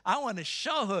her. I want to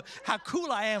show her how cool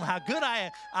I am, how good I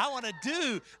am. I want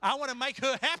to make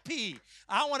her happy.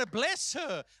 I want to bless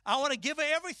her. I want to give her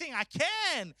everything I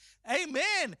can.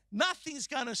 Amen. Nothing's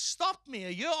going to stop me. A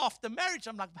year after marriage,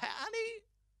 I'm like, honey,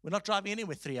 we're not driving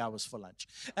anywhere 3 hours for lunch.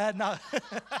 No.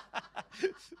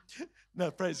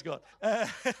 No, praise God.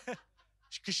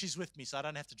 Because she's with me, so I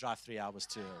don't have to drive 3 hours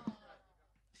to her.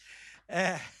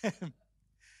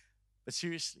 But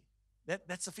seriously,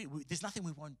 that's the thing. There's nothing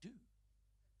we won't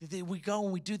do. We go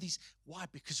and we do these. Why?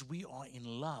 Because we are in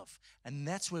love. And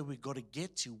that's where we've got to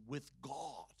get to with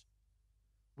God.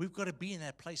 We've got to be in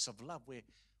that place of love where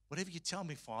whatever you tell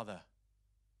me, Father,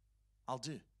 I'll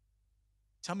do.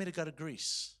 Tell me to go to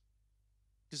Greece.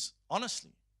 Because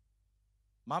honestly,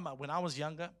 Mama, when I was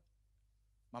younger,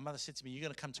 my mother said to me, you're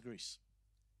going to come to Greece.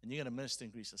 And you're going to minister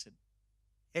in Greece. I said,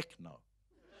 heck no.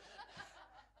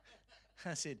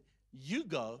 I said, you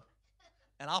go,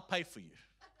 and I'll pay for you.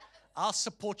 I'll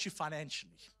support you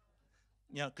financially.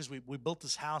 You know, because we built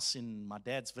this house in my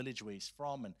dad's village where he's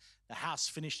from, and the house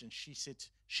finished, and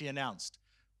she announced,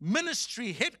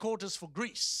 ministry headquarters for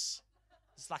Greece.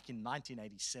 It's like in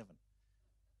 1987.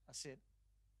 I said,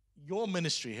 your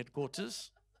ministry headquarters?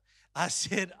 I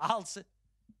said,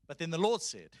 but then the Lord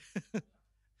said,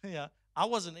 yeah, I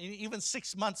wasn't, even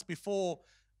 6 months before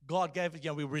God gave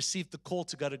it, we received the call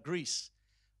to go to Greece.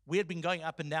 We had been going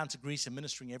up and down to Greece and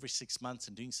ministering every 6 months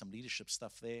and doing some leadership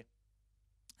stuff there.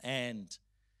 And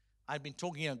I'd been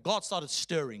talking, God started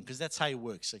stirring, because that's how He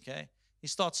works, okay? He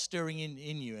starts stirring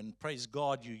in you, and praise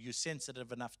God, you're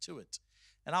sensitive enough to it.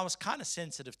 And I was kind of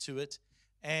sensitive to it,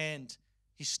 and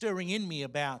He's stirring in me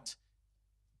about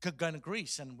going to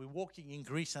Greece. And we're walking in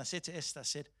Greece, and I said to Esther, I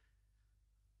said,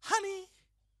 honey,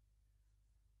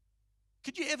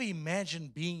 could you ever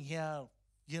imagine being here,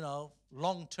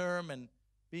 long term and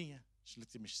being here? She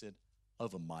looked at me, she said,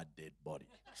 over my dead body.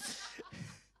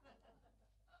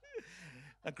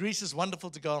 Now, Greece is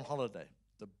wonderful to go on holiday.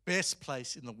 The best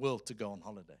place in the world to go on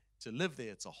holiday. To live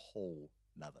there, it's a whole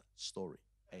nother story.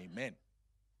 Amen.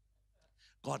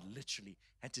 God literally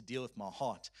had to deal with my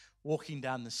heart, walking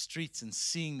down the streets and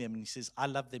seeing them. And He says, I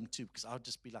love them too, because I would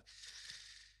just be like,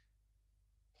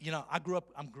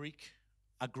 I'm Greek.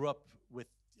 I grew up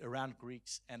around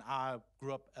Greeks, and I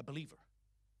grew up a believer.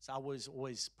 So I was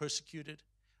always persecuted.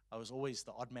 I was always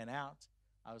the odd man out.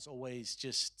 I was always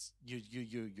just,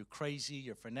 you're crazy,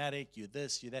 you're fanatic, you're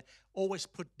this, you're that, always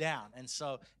put down. And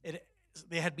so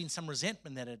there had been some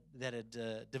resentment that had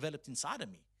developed inside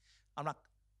of me. I'm like,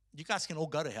 you guys can all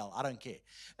go to hell. I don't care.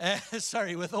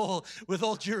 Sorry, with all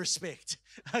due respect.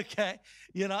 Okay?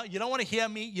 You don't want to hear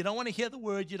me. You don't want to hear the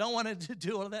word. You don't want to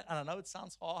do all of that. And I know it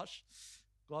sounds harsh.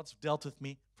 God's dealt with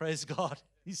me. Praise God.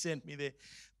 He sent me there.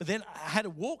 But then I had to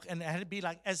walk, and I had to be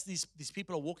like, as these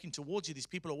people are walking towards you, these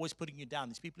people are always putting you down.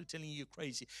 These people are telling you you're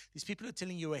crazy. These people are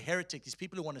telling you you're a heretic. These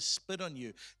people who want to spit on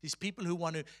you. These people who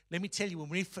want to, let me tell you, when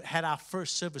we had our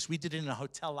first service, we did it in a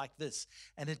hotel like this.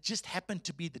 And it just happened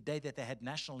to be the day that they had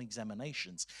national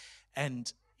examinations.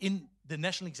 And in the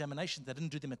national examinations, they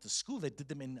didn't do them at the school. They did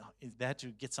them they had to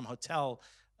get some hotel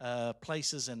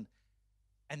places, and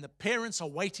the parents are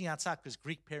waiting outside because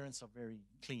Greek parents are very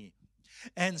clingy.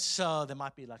 And so there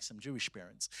might be like some Jewish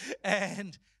parents.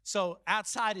 And so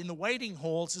outside in the waiting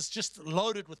halls, it's just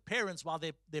loaded with parents while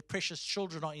their precious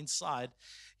children are inside,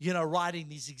 writing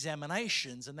these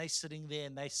examinations. And they're sitting there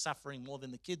and they're suffering more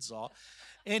than the kids are.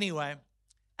 Anyway,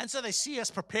 and so they see us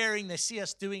preparing, they see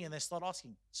us doing, and they start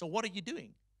asking, so what are you doing?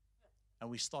 And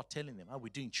we start telling them, we're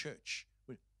doing church.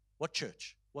 What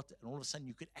church? What? And all of a sudden,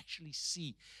 you could actually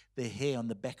see the hair on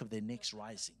the back of their necks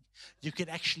rising. You could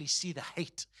actually see the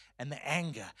hate and the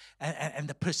anger and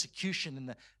the persecution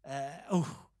and and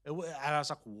I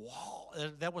was like, wow.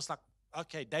 That was like,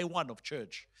 okay, day one of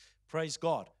church. Praise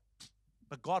God.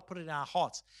 But God put it in our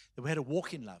hearts that we had to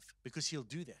walk in love, because He'll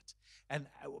do that. And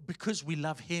because we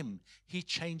love Him, He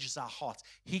changes our hearts.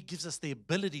 He gives us the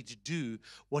ability to do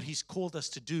what He's called us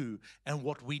to do and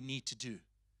what we need to do.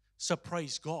 So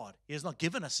praise God. He has not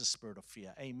given us a spirit of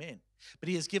fear. Amen. But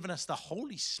He has given us the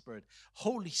Holy Spirit.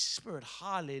 Holy Spirit,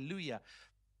 hallelujah,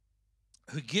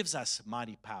 who gives us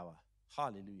mighty power.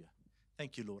 Hallelujah.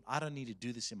 Thank you, Lord. I don't need to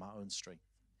do this in my own strength.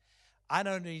 I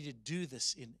don't need to do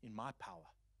this in my power.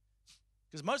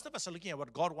 Because most of us are looking at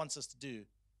what God wants us to do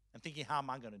and thinking, how am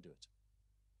I going to do it?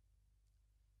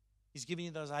 He's giving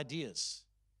you those ideas.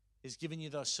 He's giving you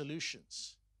those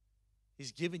solutions.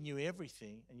 He's given you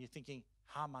everything, and you're thinking,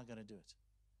 how am I going to do it?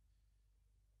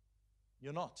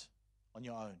 You're not on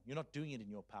your own. You're not doing it in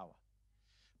your power.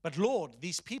 But Lord,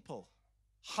 these people,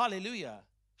 hallelujah,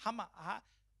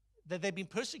 they've been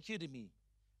persecuting me.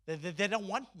 They don't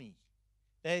want me.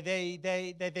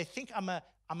 They think I'm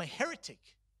a heretic.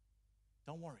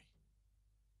 Don't worry.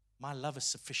 My love is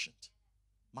sufficient.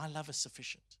 My love is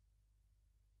sufficient.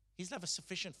 His love is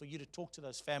sufficient for you to talk to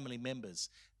those family members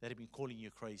that have been calling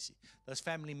you crazy. Those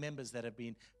family members that have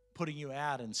been putting you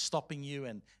out and stopping you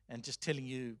and just telling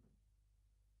you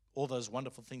all those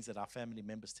wonderful things that our family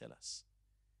members tell us.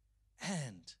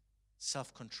 And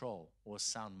self-control, or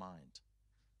sound mind,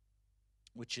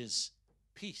 which is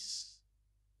peace.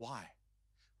 Why?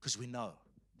 Because we know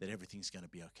that everything's going to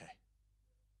be okay.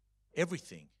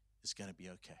 Everything is going to be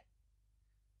okay.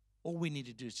 All we need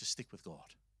to do is just stick with God.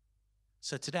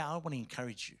 So today I want to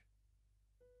encourage you.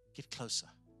 Get closer.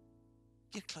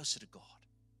 Get closer to God.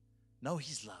 Know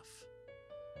His love.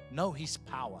 Know His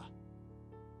power.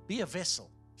 Be a vessel.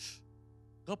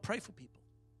 Go pray for people.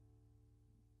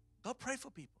 Go pray for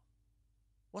people.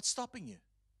 What's stopping you?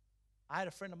 I had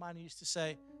a friend of mine who used to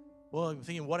say, well, I'm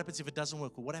thinking, what happens if it doesn't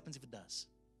work? Or what happens if it does?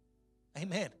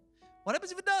 Amen. What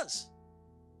happens if it does?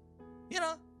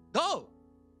 Go.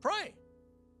 Pray.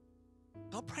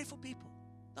 Go pray for people.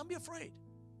 Don't be afraid.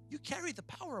 You carry the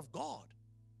power of God.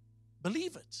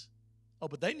 Believe it. Oh,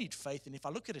 but they need faith. And if I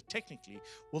look at it technically,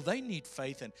 well, they need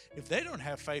faith. And if they don't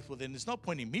have faith, well, then there's no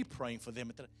point in me praying for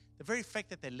them. The very fact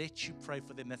that they let you pray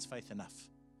for them, that's faith enough.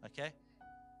 Okay?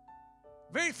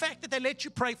 Very fact that they let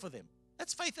you pray for them,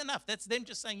 that's faith enough. That's them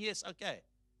just saying, yes, okay.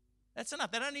 That's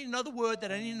enough. They don't need to know the word. They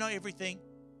don't need to know everything.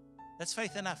 That's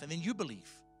faith enough. And then you believe.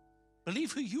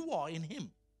 Believe who you are in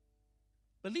Him.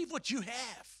 Believe what you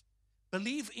have.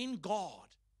 Believe in God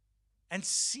and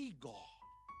see God.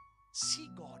 See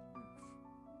God move.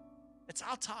 It's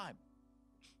our time.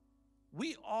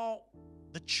 We are,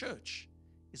 the church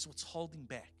is what's holding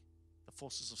back the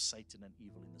forces of Satan and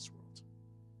evil in this world.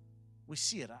 We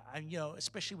see it, and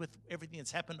especially with everything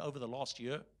that's happened over the last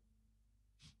year.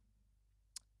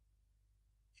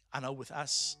 I know with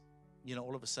us,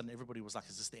 all of a sudden everybody was like,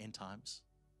 is this the end times?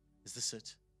 Is this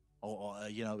it? Or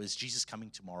is Jesus coming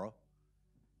tomorrow?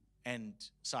 And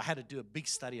so I had to do a big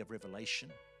study of Revelation,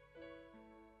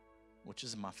 which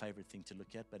isn't my favorite thing to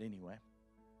look at, but anyway.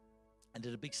 I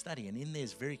did a big study, and in there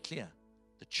is very clear.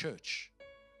 The church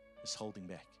is holding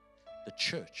back. The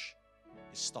church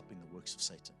is stopping the works of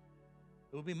Satan.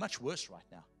 It would be much worse right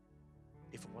now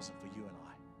if it wasn't for you and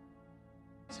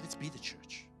I. So let's be the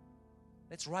church.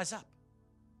 Let's rise up.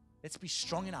 Let's be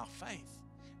strong in our faith.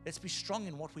 Let's be strong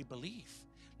in what we believe.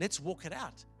 Let's walk it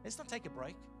out. Let's not take a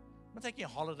break. I'm not taking a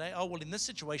holiday. Oh, well, in this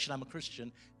situation, I'm a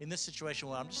Christian. In this situation,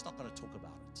 well, I'm just not going to talk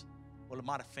about it. Well, it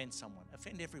might offend someone.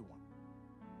 Offend everyone.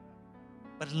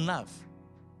 But in love.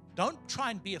 Don't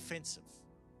try and be offensive.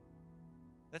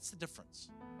 That's the difference.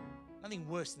 Nothing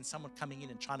worse than someone coming in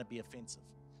and trying to be offensive.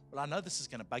 Well, I know this is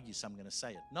going to bug you, so I'm going to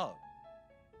say it. No.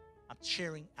 I'm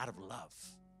sharing out of love.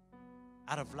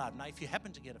 Out of love. Now, if you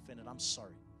happen to get offended, I'm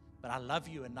sorry. But I love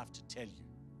you enough to tell you,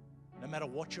 no matter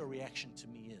what your reaction to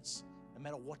me is, no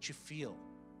matter what you feel,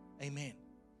 amen.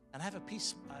 And have a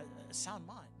peace, a sound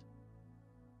mind.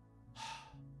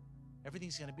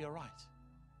 Everything's going to be all right.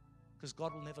 Because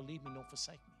God will never leave me nor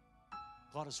forsake me.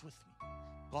 God is with me.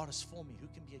 God is for me. Who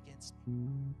can be against me?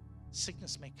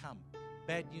 Sickness may come.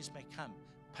 Bad news may come.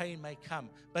 Pain may come.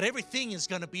 But everything is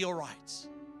going to be all right.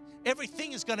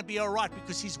 Everything is going to be all right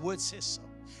because His word says so.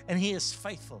 And He is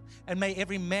faithful. And may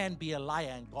every man be a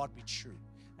liar and God be true.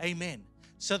 Amen.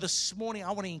 So this morning,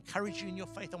 I want to encourage you in your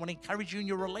faith. I want to encourage you in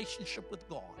your relationship with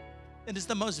God. It is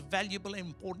the most valuable and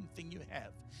important thing you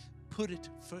have. Put it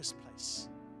first place.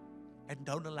 And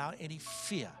don't allow any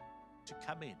fear to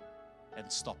come in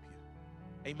and stop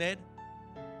you. Amen.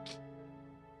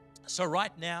 So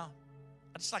right now,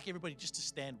 I'd just like everybody just to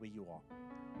stand where you are.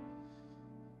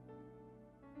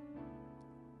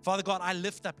 Father God, I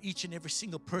lift up each and every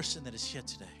single person that is here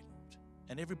today, Lord,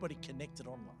 and everybody connected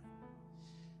online.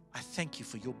 I thank you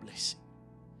for your blessing.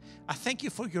 I thank you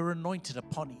for your anointing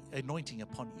upon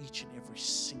each and every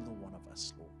single one of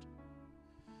us, Lord.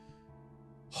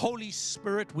 Holy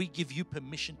Spirit, we give you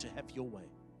permission to have your way.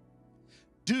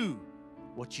 Do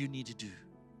what you need to do.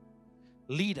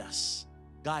 Lead us,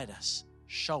 guide us,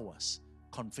 show us,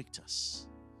 convict us.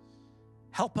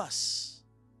 Help us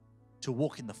to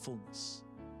walk in the fullness.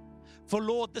 For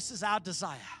Lord, this is our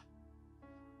desire,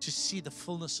 to see the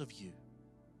fullness of you.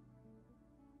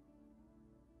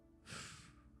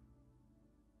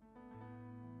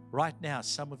 Right now,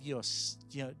 some of you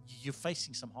are, you're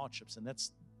facing some hardships, and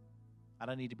I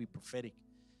don't need to be prophetic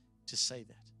to say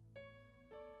that.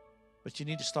 But you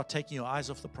need to start taking your eyes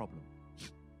off the problem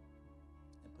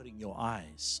and putting your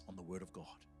eyes on the Word of God.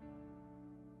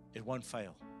 It won't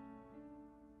fail.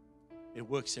 It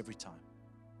works every time.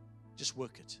 Just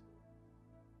work it.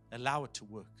 Allow it to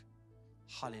work.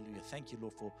 Hallelujah. Thank you,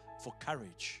 Lord, for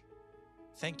courage.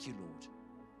 Thank you, Lord.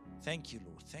 Thank you,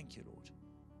 Lord. Thank you, Lord.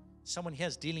 Someone here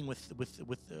is dealing with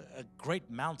a great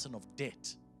mountain of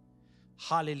debt.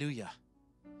 Hallelujah.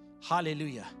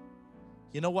 Hallelujah.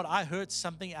 You know what? I heard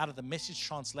something out of the Message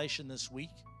translation this week,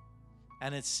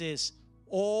 and it says,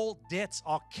 all debts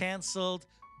are canceled.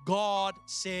 God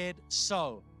said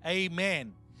so.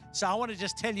 Amen. So I want to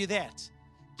just tell you that.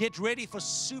 Get ready for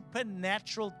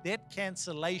supernatural debt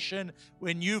cancellation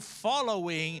when you're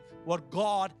following what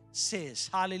God says.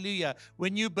 Hallelujah.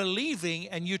 When you're believing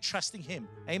and you're trusting Him.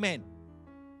 Amen.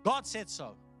 God said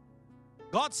so.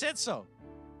 God said so.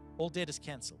 All debt is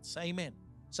canceled. Say amen.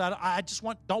 So I just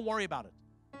don't worry about it.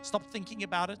 Stop thinking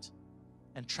about it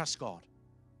and trust God.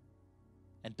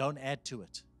 And don't add to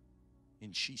it.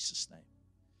 In Jesus' name.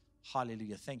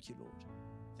 Hallelujah. Thank you, Lord.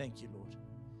 Thank you, Lord.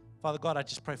 Father God, I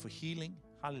just pray for healing.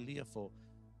 Hallelujah. For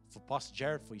Pastor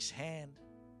Jared, for his hand.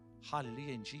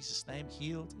 Hallelujah. In Jesus' name.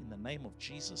 Healed in the name of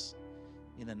Jesus.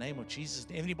 In the name of Jesus.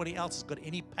 If anybody else has got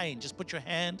any pain, just put your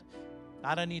hand.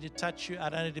 I don't need to touch you. I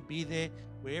don't need to be there.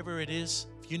 Wherever it is.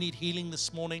 If you need healing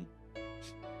this morning.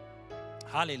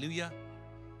 Hallelujah.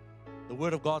 The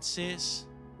Word of God says,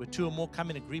 where two or more come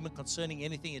in agreement concerning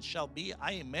anything, it shall be.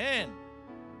 Amen.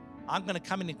 I'm going to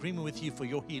come in agreement with you for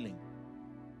your healing.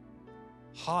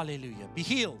 Hallelujah. Be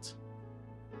healed.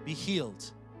 Be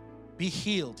healed. Be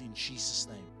healed in Jesus'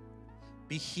 name.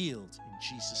 Be healed in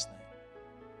Jesus' name.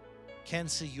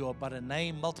 Cancer, you are but a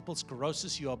name. Multiple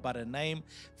sclerosis, you are but a name.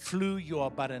 Flu, you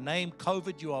are but a name.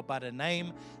 COVID, you are but a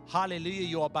name. Hallelujah,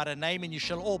 you are but a name, and you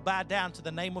shall all bow down to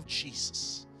the name of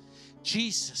Jesus.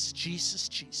 Jesus, Jesus,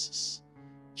 Jesus.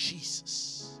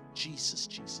 Jesus, Jesus,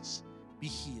 Jesus. Be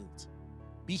healed.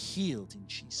 Be healed in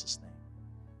Jesus'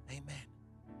 name. Amen.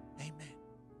 Amen.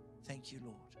 Thank you,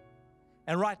 Lord.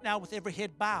 And right now, with every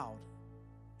head bowed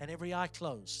and every eye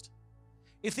closed,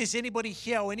 if there's anybody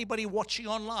here or anybody watching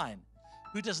online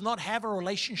who does not have a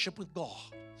relationship with God,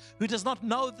 who does not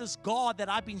know this God that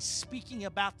I've been speaking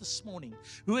about this morning,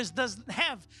 who doesn't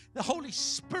have the Holy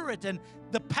Spirit and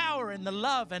the power and the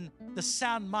love and the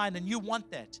sound mind, and you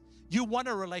want that. You want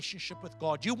a relationship with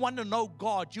God. You want to know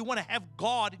God. You want to have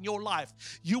God in your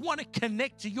life. You want to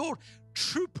connect to your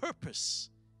true purpose.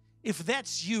 If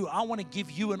that's you, I want to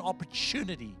give you an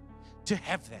opportunity to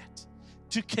have that,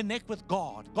 to connect with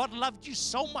God. God loved you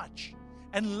so much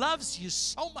and loves you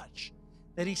so much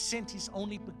that He sent His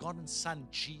only begotten Son,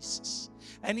 Jesus.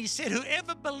 And He said,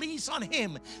 whoever believes on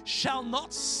Him shall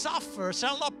not suffer,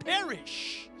 shall not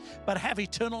perish, but have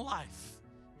eternal life.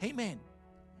 Amen.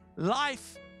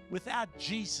 Life without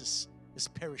Jesus is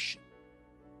perishing.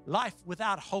 Life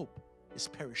without hope is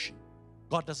perishing.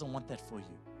 God doesn't want that for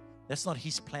you. That's not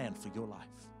His plan for your life.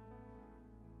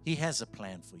 He has a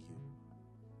plan for you.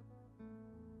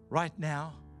 Right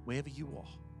now, wherever you are,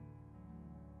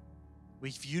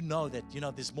 if you know that,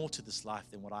 there's more to this life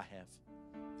than what I have.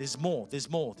 There's more, there's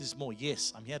more, there's more.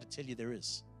 Yes, I'm here to tell you there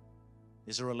is.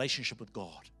 There's a relationship with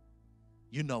God.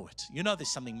 You know it. You know there's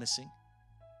something missing.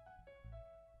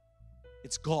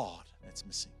 It's God that's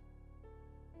missing.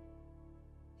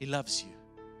 He loves you.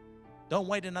 Don't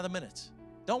wait another minute.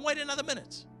 Don't wait another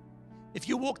minute. If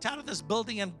you walked out of this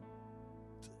building and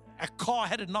a car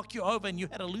had to knock you over and you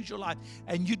had to lose your life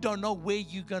and you don't know where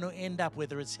you're going to end up,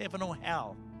 whether it's heaven or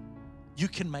hell, you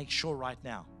can make sure right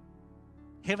now.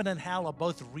 Heaven and hell are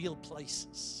both real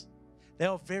places. They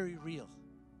are very real.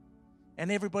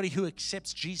 And everybody who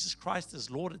accepts Jesus Christ as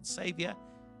Lord and Savior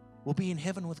will be in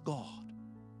heaven with God.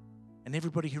 And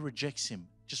everybody who rejects Him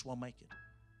just won't make it.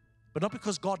 But not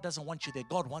because God doesn't want you there.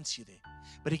 God wants you there.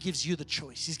 But He gives you the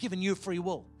choice. He's given you free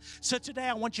will. So today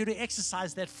I want you to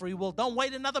exercise that free will. Don't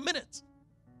wait another minute.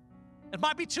 It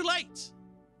might be too late.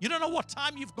 You don't know what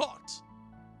time you've got.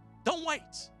 Don't wait.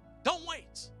 Don't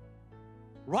wait.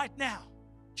 Right now,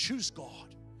 choose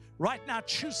God. Right now,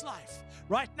 choose life.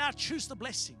 Right now, choose the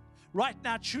blessing. Right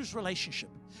now, choose relationship.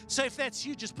 So if that's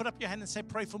you, just put up your hand and say,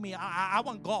 pray for me. I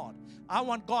want God. I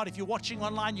want God. If you're watching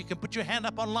online, you can put your hand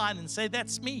up online and say,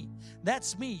 that's me.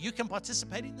 That's me. You can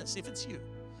participate in this if it's you.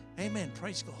 Amen.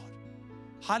 Praise God.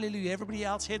 Hallelujah. Everybody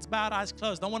else, heads bowed, eyes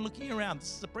closed. No one looking around.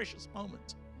 This is a precious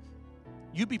moment.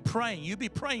 You be praying. You be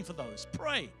praying for those.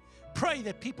 Pray. Pray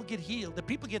that people get healed, that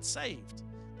people get saved,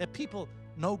 that people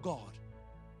know God.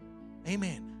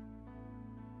 Amen.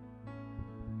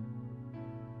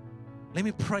 Let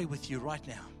me pray with you right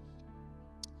now.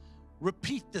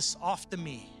 Repeat this after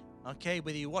me, okay?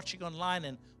 Whether you're watching online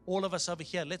and all of us over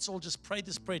here, let's all just pray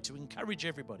this prayer to encourage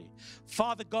everybody.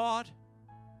 Father God,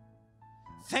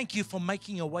 thank you for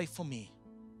making a way for me.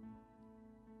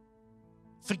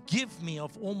 Forgive me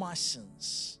of all my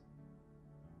sins.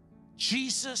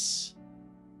 Jesus,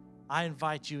 I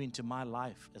invite you into my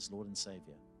life as Lord and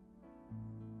Savior.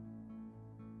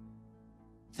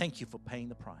 Thank you for paying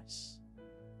the price.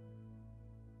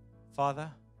 Father,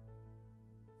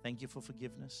 thank you for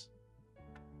forgiveness.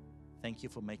 Thank you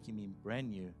for making me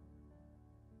brand new.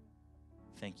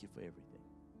 Thank you for everything.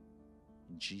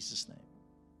 In Jesus' name,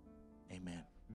 amen.